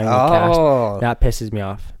 Where I'm in cast. That pisses me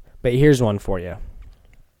off. But here's one for you.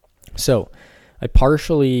 So, I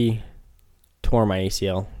partially tore my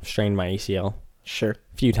ACL, strained my ACL. Sure.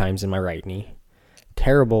 A few times in my right knee.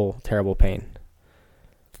 Terrible, terrible pain.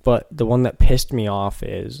 But the one that pissed me off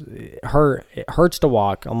is it hurts to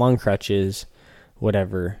walk. I'm on crutches,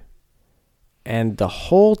 whatever. And the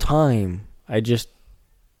whole time, I just,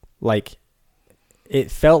 like, it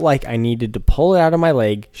felt like I needed to pull it out of my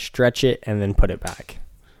leg, stretch it, and then put it back.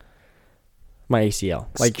 My ACL.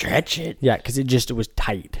 Like, stretch it? Yeah, because it was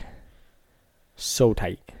tight. So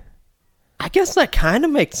tight. I guess that kind of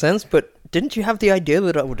makes sense, but didn't you have the idea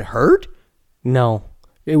that it would hurt? No.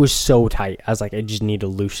 It was so tight. I was like, I just need to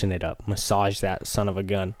loosen it up. Massage that son of a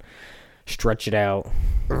gun. Stretch it out.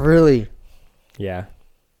 Really? Yeah.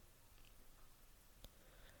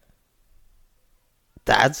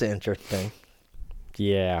 That's interesting.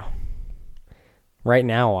 Yeah. Right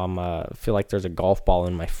now, I feel like there's a golf ball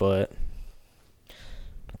in my foot.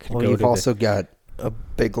 Well, you've also got a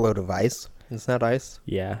big load of ice. Is that ice?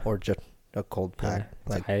 Yeah. Or just a cold pack?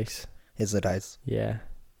 Yeah, like ice. Is it ice? Yeah.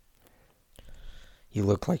 You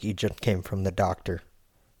look like you just came from the doctor.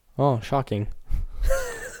 Oh, shocking.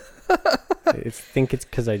 I think it's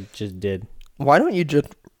because I just did. Why don't you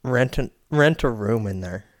just rent a room in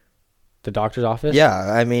there? The doctor's office? Yeah,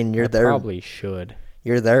 I mean, you're there. Probably should.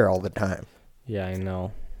 You're there all the time. Yeah, I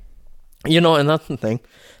know. And that's the thing.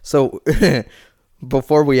 So,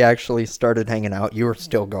 before we actually started hanging out, you were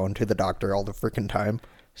still going to the doctor all the freaking time.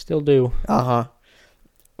 Still do. Uh-huh.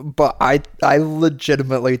 But I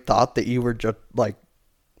legitimately thought that you were just like,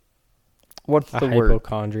 what's the word?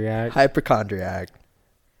 Hypochondriac. Hypochondriac.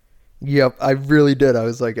 Yep, I really did. I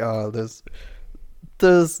was like, oh, this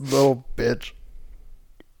little bitch.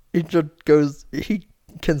 He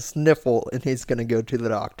can sniffle and he's gonna go to the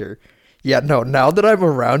doctor. Yeah, no, now that I'm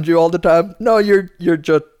around you all the time, no, you're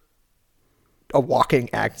just a walking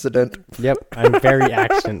accident. Yep, I'm very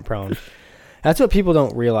accident prone. That's what people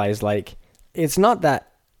don't realize. Like, it's not that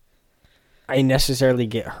I necessarily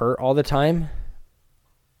get hurt all the time.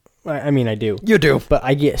 I mean, I do. You do. But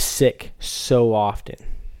I get sick so often.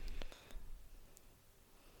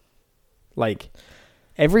 Like,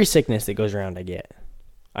 every sickness that goes around I get.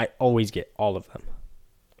 I always get all of them.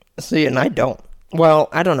 See, and I don't. Well,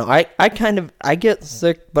 I don't know. I get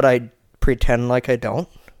sick, but I pretend like I don't.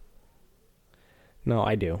 No,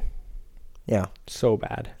 I do. Yeah. So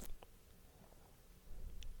bad.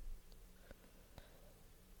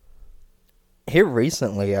 Here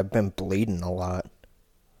recently, I've been bleeding a lot.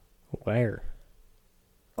 Where?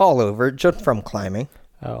 All over, just from climbing.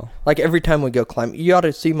 Oh. Like, every time we go climb, you ought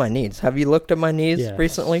to see my knees. Have you looked at my knees Yes,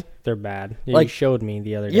 recently? They're bad. Yeah, Like, you showed me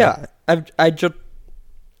the other day. Yeah.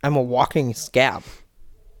 I'm a walking scab.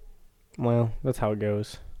 Well, that's how it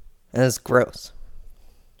goes. And it's gross.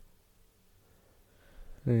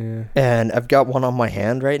 Yeah. And I've got one on my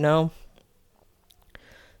hand right now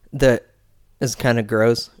that is kind of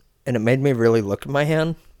gross. And it made me really look at my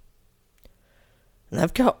hand. And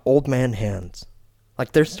I've got old man hands.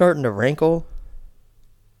 Like, they're starting to wrinkle.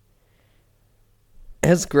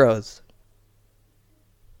 It's gross.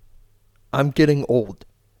 I'm getting old.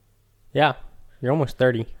 Yeah. You're almost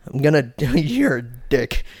 30. You're a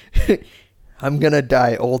dick. I'm gonna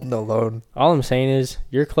die old and alone. All I'm saying is,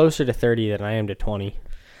 you're closer to 30 than I am to 20.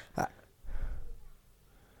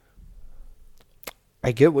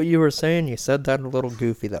 I get what you were saying. You said that a little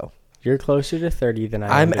goofy, though. You're closer to 30 than I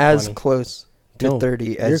am I'm to as 20. close to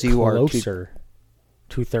 30 as you are to... You're closer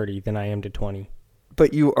to 30 than I am to 20.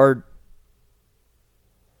 But you are...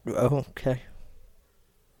 Oh, okay.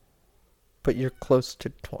 But you're close to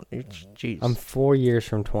 20. Jeez. I'm 4 years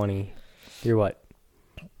from 20. You're what?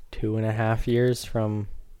 2.5 years from...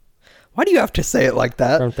 Why do you have to say it like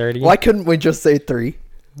that? From 30? Why couldn't we just say 3?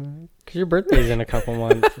 Because your birthday's in a couple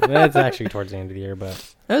months. That's actually towards the end of the year,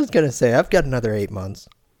 but... I was going to say, I've got another 8 months.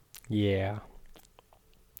 Yeah.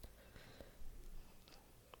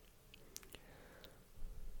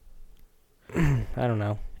 I don't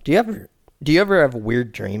know. Do you ever have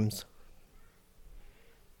weird dreams?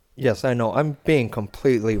 Yes, I know. I'm being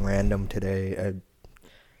completely random today.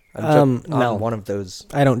 I'm no. on one of those.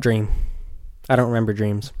 I don't dream. I don't remember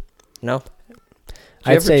dreams. No? Did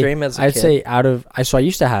you ever dream as a kid? I'd say so I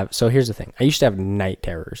used to have, so here's the thing. I used to have night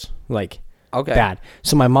terrors. Like, okay. Bad.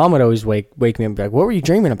 So my mom would always wake me up and be like, what were you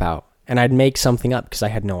dreaming about? And I'd make something up because I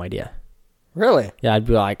had no idea. Really? Yeah, I'd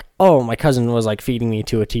be like, oh, my cousin was like feeding me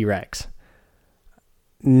to a T-Rex.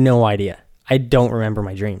 No idea. I don't remember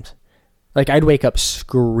my dreams. Like, I'd wake up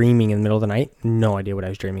screaming in the middle of the night. No idea what I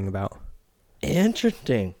was dreaming about.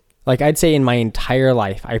 Interesting. Like, I'd say in my entire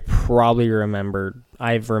life, I've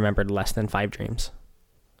remembered less than 5 dreams.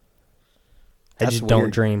 I just don't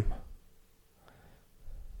dream.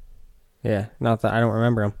 Yeah, not that I don't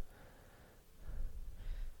remember them.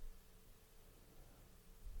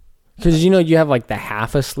 Because, you have like the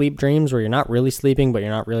half asleep dreams where you're not really sleeping, but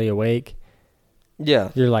you're not really awake.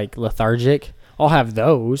 Yeah. You're like lethargic. I'll have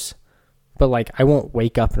those, but like I won't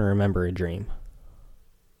wake up and remember a dream.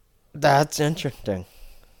 That's interesting.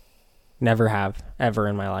 Never have, ever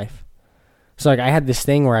in my life. So like I had this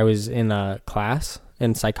thing where I was in a class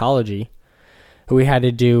in psychology. We had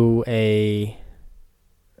to do a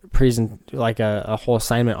a whole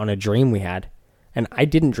assignment on a dream we had. And I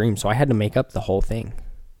didn't dream, so I had to make up the whole thing.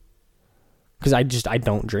 Because I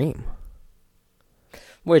don't dream.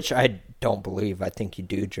 Which I don't believe. I think you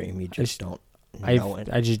do dream. You just don't know it.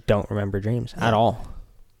 I just don't remember dreams at all.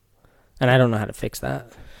 And I don't know how to fix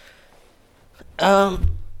that.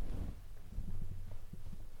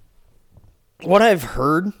 What I've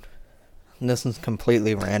heard, and this is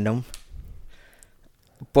completely random,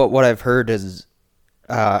 but what I've heard is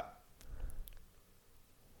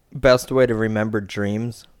best way to remember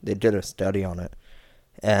dreams, they did a study on it.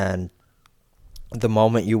 And the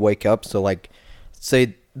moment you wake up, so like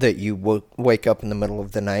say that you wake up in the middle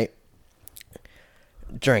of the night,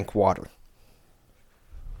 drink water.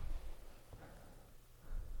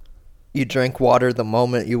 You drink water the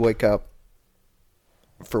moment you wake up,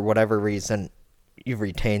 for whatever reason, you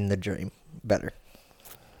retain the dream better.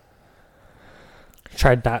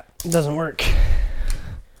 Tried that. It doesn't work.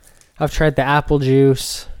 I've tried the apple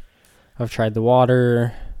juice. I've tried the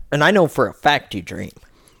water. And I know for a fact you dream.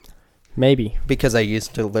 Maybe. Because I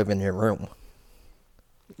used to live in your room.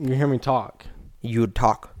 You hear me talk. You would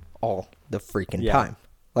talk all the freaking time.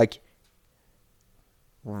 Like,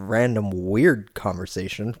 random weird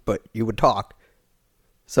conversation, but you would talk.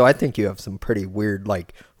 So I think you have some pretty weird,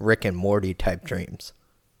 like, Rick and Morty type dreams.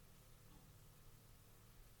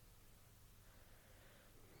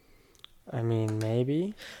 I mean,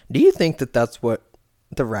 maybe. Do you think that that's what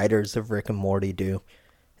the writers of Rick and Morty do?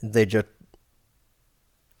 They just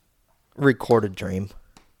record a dream.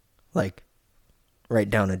 Like, write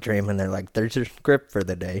down a dream, and they're like, there's your script for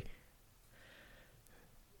the day.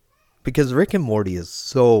 Because Rick and Morty is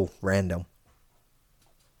so random.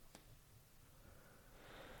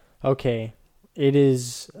 Okay. It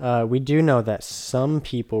is, we do know that some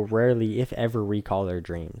people rarely, if ever, recall their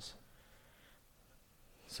dreams.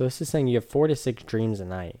 So this is saying you have 4 to 6 dreams a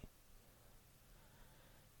night.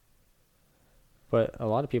 But a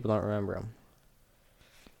lot of people don't remember them.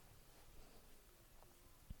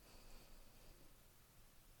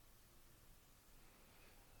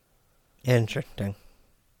 Interesting.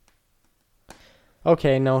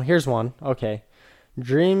 Okay, no, here's one. Okay.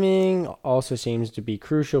 Dreaming also seems to be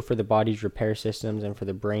crucial for the body's repair systems and for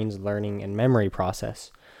the brain's learning and memory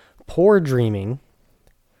process. Poor dreaming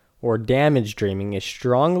or damaged dreaming is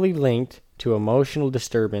strongly linked to emotional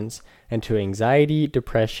disturbance and to anxiety,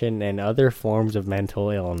 depression, and other forms of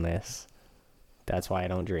mental illness. That's why I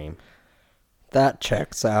don't dream. That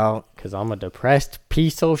checks out. Because I'm a depressed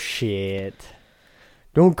piece of shit.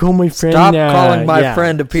 Don't call my friend Stop calling my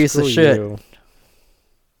friend a piece of shit. You.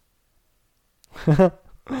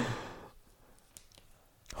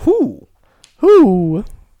 Who?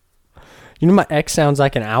 You know my ex sounds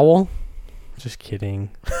like an owl? Just kidding.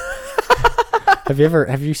 Have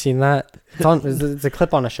you seen that? It's a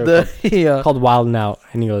clip on a show called Wild 'N Out,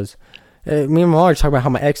 and he goes, me and my mom are talking about how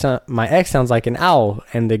my ex sounds like an owl,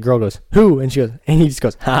 and the girl goes, who? And she goes, and he just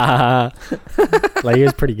goes, ha ha ha. Like, it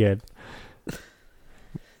was pretty good.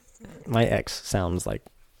 My ex sounds like,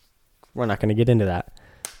 we're not going to get into that.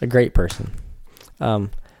 A great person.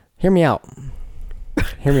 Hear me out.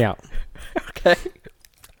 Okay.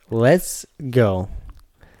 Let's go.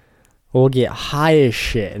 We'll get high as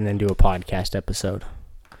shit and then do a podcast episode.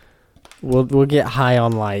 We'll get high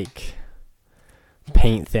on, like,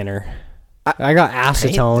 paint thinner. I got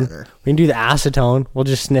acetone. We can do the acetone. We'll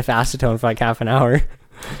just sniff acetone for like half an hour.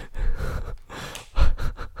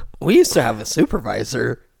 We used to have a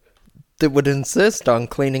supervisor that would insist on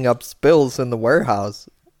cleaning up spills in the warehouse.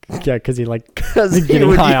 Yeah, because he would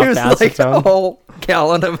use like a whole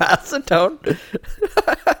gallon of acetone.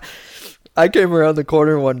 I came around the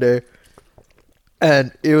corner one day,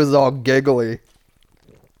 and he was all giggly.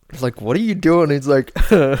 I was like, what are you doing? He's like,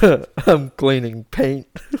 I'm cleaning paint.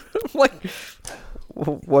 I'm like,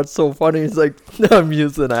 what's so funny? He's like, I'm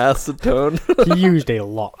using acetone. He used a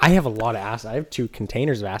lot. I have a lot of acetone. I have 2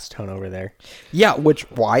 containers of acetone over there. Yeah,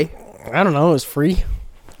 why? I don't know. It was free.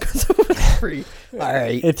 Because it was free. All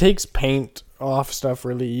right. It takes paint off stuff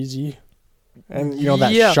really easy. And you know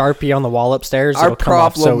that Sharpie on the wall upstairs? It'll come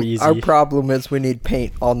off so easy. Our problem is we need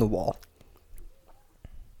paint on the wall.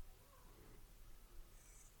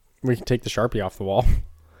 We can take the Sharpie off the wall.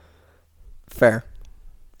 Fair.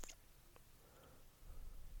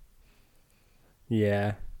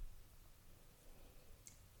 Yeah.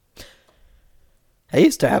 I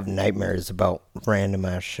used to have nightmares about random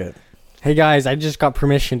ass shit. Hey guys, I just got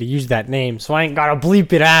permission to use that name, so I ain't gotta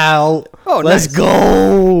bleep it out. Oh, let's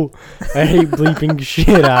go. I hate bleeping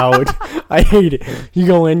shit out. I hate it. You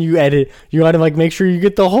go in, you edit. You gotta like make sure you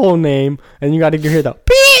get the whole name, and you gotta hear the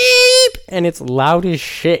beep, and it's loud as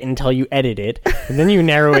shit until you edit it, and then you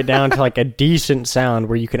narrow it down to like a decent sound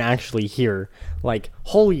where you can actually hear. Like,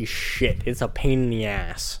 holy shit, it's a pain in the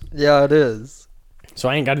ass. Yeah, it is. So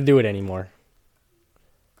I ain't gotta do it anymore.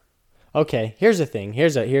 Okay, here's the thing.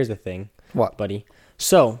 Here's the thing. What, buddy?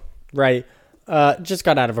 So, right, just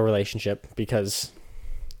got out of a relationship because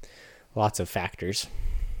lots of factors.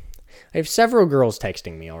 I have several girls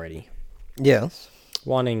texting me already. Yes.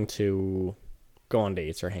 Wanting to go on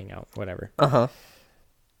dates or hang out, whatever. Uh-huh.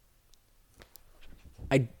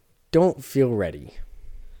 I don't feel ready.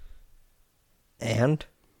 And?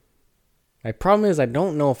 My problem is I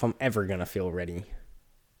don't know if I'm ever going to feel ready.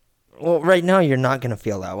 Well, right now you're not going to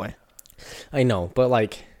feel that way. I know, but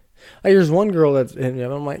like, there's one girl that's, and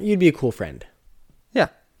I'm like, you'd be a cool friend. Yeah.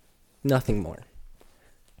 Nothing more.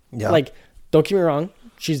 Yeah. Like, don't get me wrong,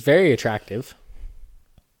 she's very attractive.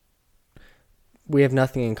 We have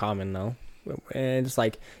nothing in common though. And it's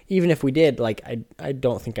like, even if we did, like, I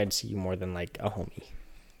don't think I'd see you more than like a homie.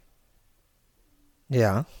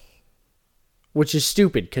 Yeah. which is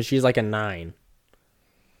stupid because she's like a 9.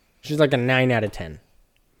 She's like a 9 out of 10.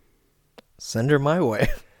 Send her my way.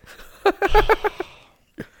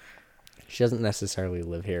 She doesn't necessarily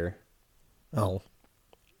live here. Oh.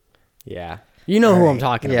 Yeah. You know who I'm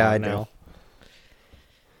talking about I now. do.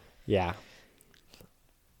 Yeah.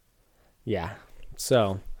 Yeah.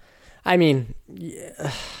 So, I mean,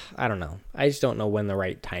 yeah, I don't know. I just don't know when the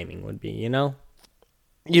right timing would be, you know?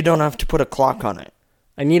 You don't have to put a clock on it.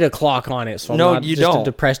 I need a clock on it, so I'm not just a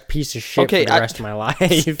depressed piece of shit for the rest of my life.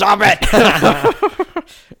 Stop it!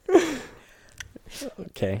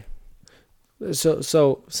 Okay.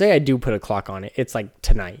 So say I do put a clock on it. It's like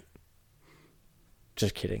tonight.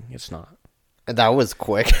 Just kidding. It's not. That was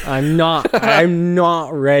quick. I'm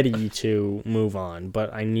not ready to move on,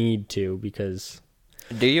 but I need to because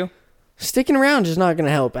Do you? sticking around is not going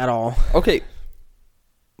to help at all. Okay.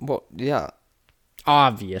 Well, yeah.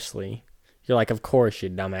 Obviously. You're like, of course, you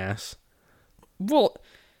dumbass. Well,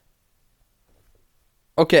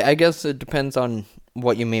 okay, I guess it depends on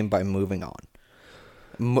what you mean by moving on.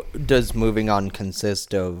 Does moving on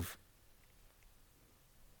consist of,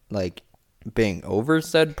 like, being over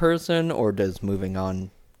said person, or does moving on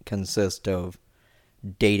consist of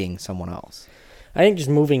dating someone else? I think just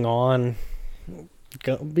moving on,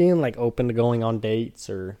 being, like, open to going on dates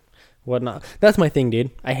or whatnot. That's my thing, dude.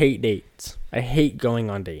 I hate dates. I hate going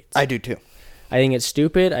on dates. I do, too. I think it's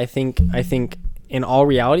stupid. I think in all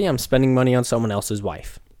reality, I'm spending money on someone else's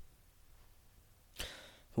wife.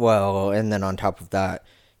 Well, and then on top of that,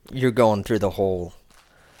 you're going through the whole,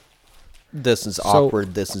 this is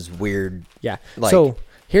awkward, this is weird. Yeah. Like, so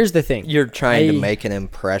here's the thing. You're trying to make an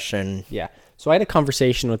impression. Yeah. So I had a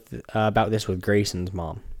conversation with about this with Grayson's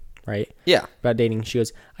mom, right? Yeah. About dating. She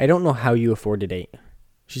goes, I don't know how you afford to date.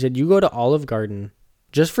 She said, you go to Olive Garden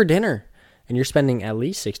just for dinner, and you're spending at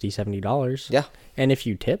least $60, $70. Yeah. And if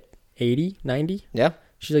you tip, 80, 90. Yeah.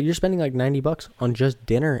 She's like, you're spending like $90 on just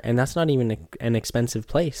dinner, and that's not even an expensive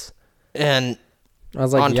place. And I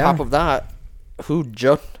was like, on top of that, who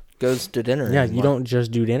just goes to dinner Yeah, anymore? you don't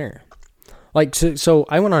just do dinner. Like, so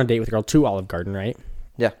I went on a date with a girl to Olive Garden, right?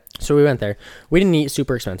 Yeah. So we went there. We didn't eat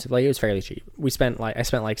super expensive. Like, it was fairly cheap. I spent like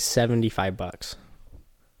 $75,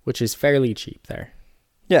 which is fairly cheap there.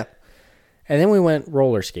 Yeah. And then we went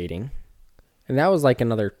roller skating, and that was like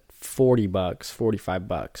another $40,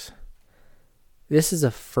 $45. This is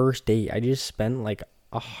a first date. I just spent like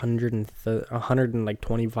 $125,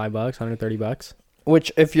 $130.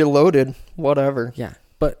 Which, if you're loaded, whatever. Yeah,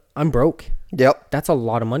 but I'm broke. Yep. That's a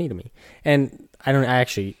lot of money to me. And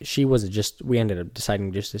she was we ended up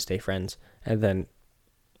deciding just to stay friends. And then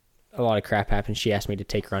a lot of crap happened. She asked me to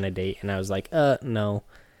take her on a date, and I was like, no,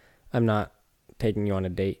 I'm not taking you on a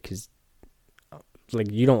date because,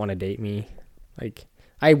 like, you don't want to date me. Like,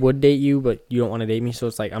 I would date you, but you don't want to date me. So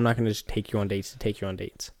it's like, I'm not going to just take you on dates to take you on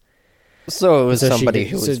dates. So it was somebody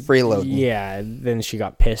who was freeloading. Yeah. Then she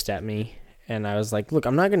got pissed at me. And I was like, look,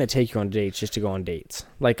 I'm not going to take you on dates just to go on dates.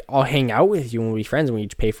 Like, I'll hang out with you and we'll be friends and we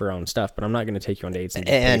each pay for our own stuff, but I'm not going to take you on dates and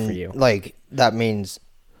just pay for you. Like, that means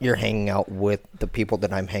you're hanging out with the people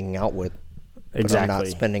that I'm hanging out with. Exactly. But I'm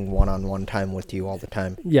not spending one-on-one time with you all the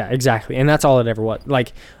time. Yeah, exactly. And that's all it ever was.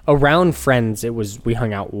 Like, around friends, we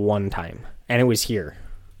hung out one time. And it was here.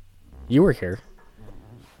 You were here.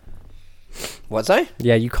 Was I?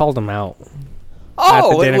 Yeah, you called him out.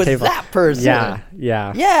 Oh, it was that person. Yeah.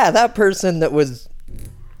 Yeah, that person that was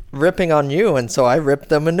ripping on you, and so I ripped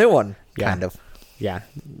them a new one, kind of. Yeah,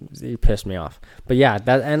 you pissed me off. But yeah,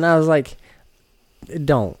 and I was like,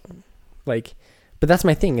 don't. Like, but that's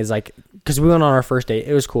my thing, is like, because we went on our first date,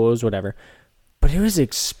 it was cool, it was whatever, but it was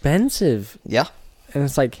expensive. Yeah. And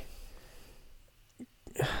it's like,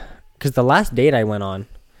 because the last date I went on,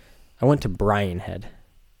 I went to Bryan Head.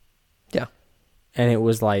 Yeah. And it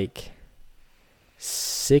was like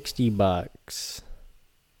 $60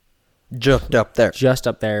 just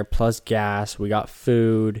up there plus gas. We got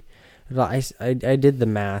food. I did the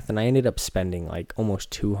math and I ended up spending like almost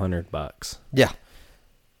 $200. Yeah.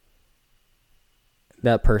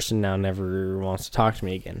 That person now never wants to talk to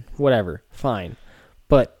me again. Whatever, fine.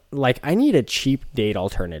 But like, I need a cheap date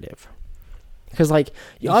alternative. Because like,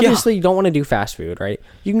 you obviously don't want to do fast food, right?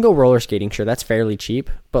 You can go roller skating, sure, that's fairly cheap,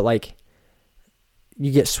 but like, you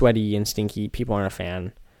get sweaty and stinky. People aren't a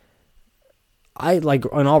fan. I like,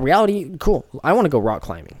 in all reality, cool. I want to go rock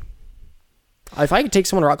climbing. If I could take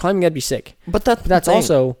someone rock climbing, that'd be sick. But that's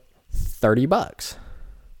also $30.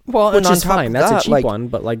 Well, which is fine. That's a cheap one.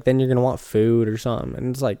 But like, then you're gonna want food or something,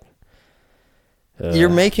 and it's like, you're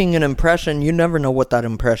making an impression. You never know what that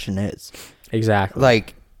impression is. Exactly.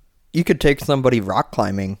 Like, you could take somebody rock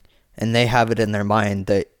climbing, and they have it in their mind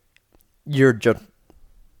that you're just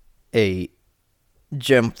a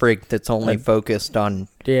gym freak that's only focused on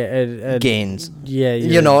gains. Yeah,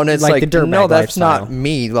 and it's like the no, that's lifestyle. not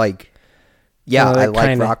me. Like, I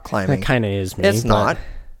like rock climbing. That kind of is me. It's not.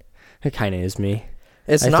 It kind of is me.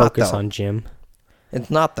 It's I not, focus though. on gym. It's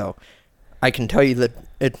not, though. I can tell you that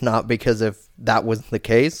it's not, because if that was the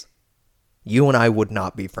case, you and I would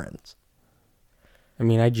not be friends. I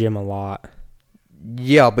mean, I gym a lot.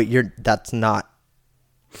 Yeah, but that's not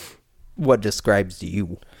what describes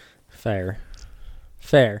you. Fair.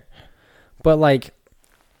 But, like,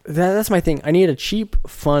 that's my thing. I need a cheap,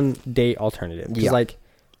 fun date alternative. Because, like,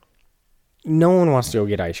 no one wants to go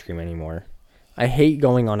get ice cream anymore. I hate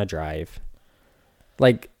going on a drive.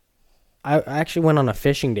 Like, I actually went on a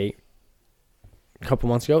fishing date a couple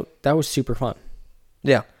months ago. That was super fun.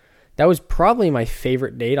 Yeah. That was probably my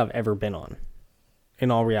favorite date I've ever been on, in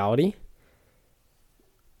all reality.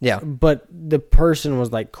 Yeah. But the person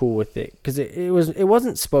was, like, cool with it. Because it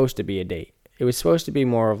wasn't supposed to be a date. It was supposed to be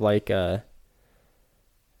more of, like, a...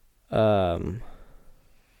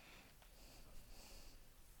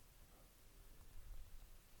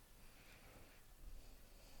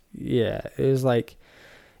 Yeah, it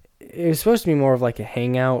was supposed to be more of like a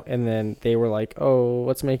hangout, and then they were like, oh,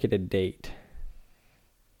 let's make it a date.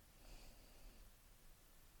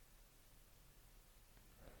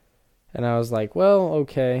 And I was like, well,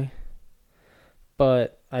 okay.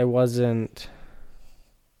 But I wasn't,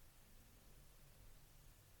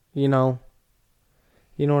 you know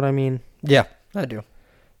what I mean? Yeah, I do.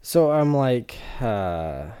 So I'm like,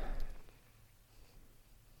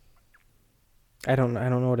 I don't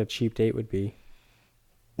know what a cheap date would be.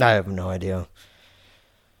 I have no idea.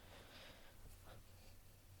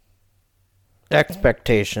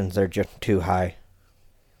 Expectations are just too high.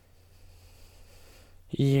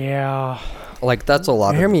 Yeah. Like, that's a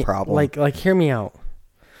lot of the problem. Like, hear me out.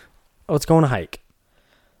 Let's go on a hike.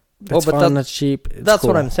 That's fun, that's cheap. That's cool.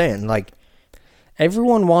 what I'm saying. Like,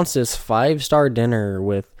 everyone wants this 5-star dinner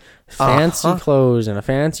with fancy clothes and a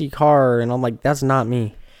fancy car, and I'm like, that's not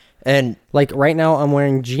me. And like right now, I'm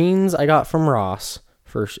wearing jeans I got from Ross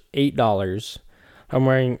for $8. I'm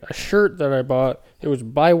wearing a shirt that I bought. It was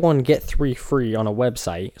buy one get 3 free on a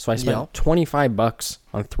website, so I spent $25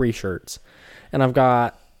 on 3 shirts. And I've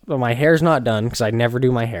got my hair's not done because I never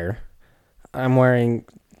do my hair. I'm wearing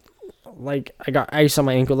I got ice on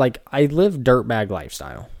my ankle. Like, I live dirtbag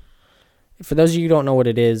lifestyle. For those of you who don't know what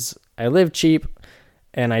it is, I live cheap,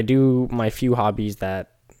 and I do my few hobbies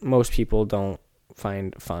that most people don't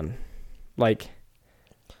find fun. Like,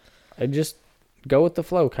 I just go with the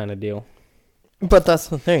flow kind of deal. But that's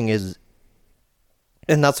the thing is,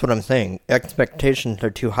 and that's what I'm saying, expectations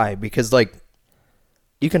are too high, because, like,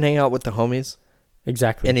 you can hang out with the homies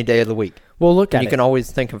exactly any day of the week. Well, look at it. You can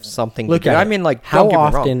always think of something look to do. at I it. mean, like, how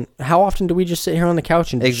often do we just sit here on the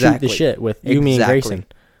couch and shoot the shit with you, me, and Grayson?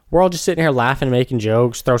 We're all just sitting here laughing, making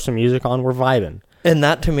jokes, throw some music on, we're vibing. And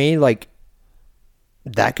that, to me, like,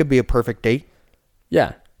 that could be a perfect date.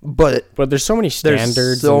 Yeah. But there's so many standards.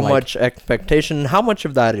 There's so much expectation. How much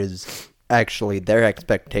of that is actually their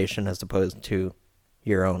expectation as opposed to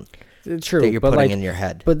your own? True. That you're putting in your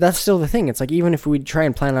head. But that's still the thing. It's like, even if we try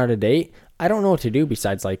and plan out a date, I don't know what to do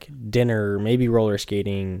besides, like, dinner, maybe roller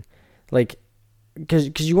skating. Like, because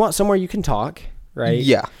you want somewhere you can talk, right?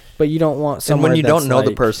 Yeah. But you don't want somewhere and when you don't know like,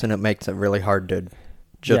 the person, it makes it really hard to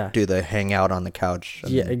just do the hang out on the couch.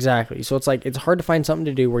 Yeah, exactly. So it's like, it's hard to find something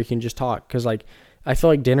to do where you can just talk. Because, like, I feel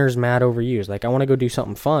like dinner's mad overused. Like, I want to go do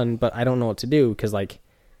something fun, but I don't know what to do because, like,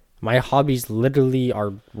 my hobbies literally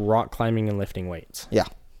are rock climbing and lifting weights. Yeah.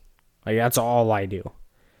 Like, that's all I do.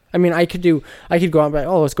 I mean, I could go out and be like,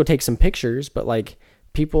 oh, let's go take some pictures, but, like,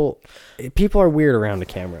 people are weird around a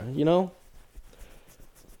camera, you know?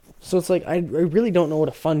 So it's like, I really don't know what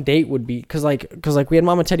a fun date would be, because we had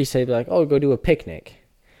Mom and Teddy say, like, oh, go do a picnic.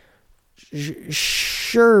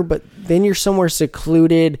 Sure, but then you're somewhere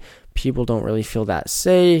secluded. People don't really feel that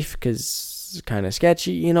safe because it's kind of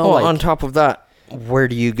sketchy, you know? On top of that, where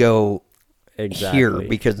do you go here?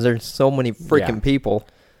 Because there's so many freaking people.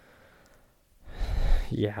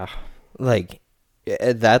 Yeah. Like,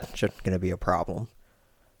 that's just going to be a problem.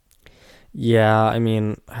 Yeah, I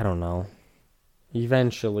mean, I don't know.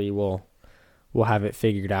 Eventually we'll have it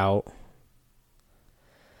figured out.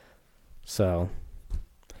 So,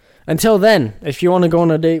 until then, if you want to go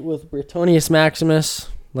on a date with Britonius Maximus,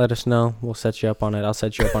 let us know. We'll set you up on it. I'll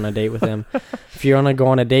set you up on a date with him. If you want to go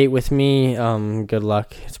on a date with me, good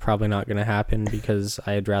luck. It's probably not going to happen because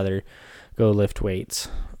I'd rather go lift weights.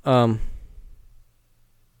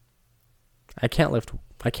 I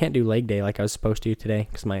can't do leg day like I was supposed to today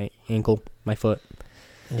because my ankle, my foot.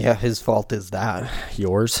 Yeah, his fault is that.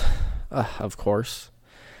 Yours, of course.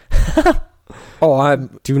 Oh,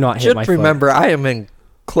 do not hit my foot. Just remember, I am in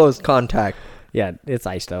close contact. Yeah, it's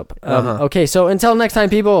iced up. Okay, so until next time,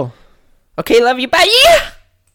 people. Okay, love you. Bye.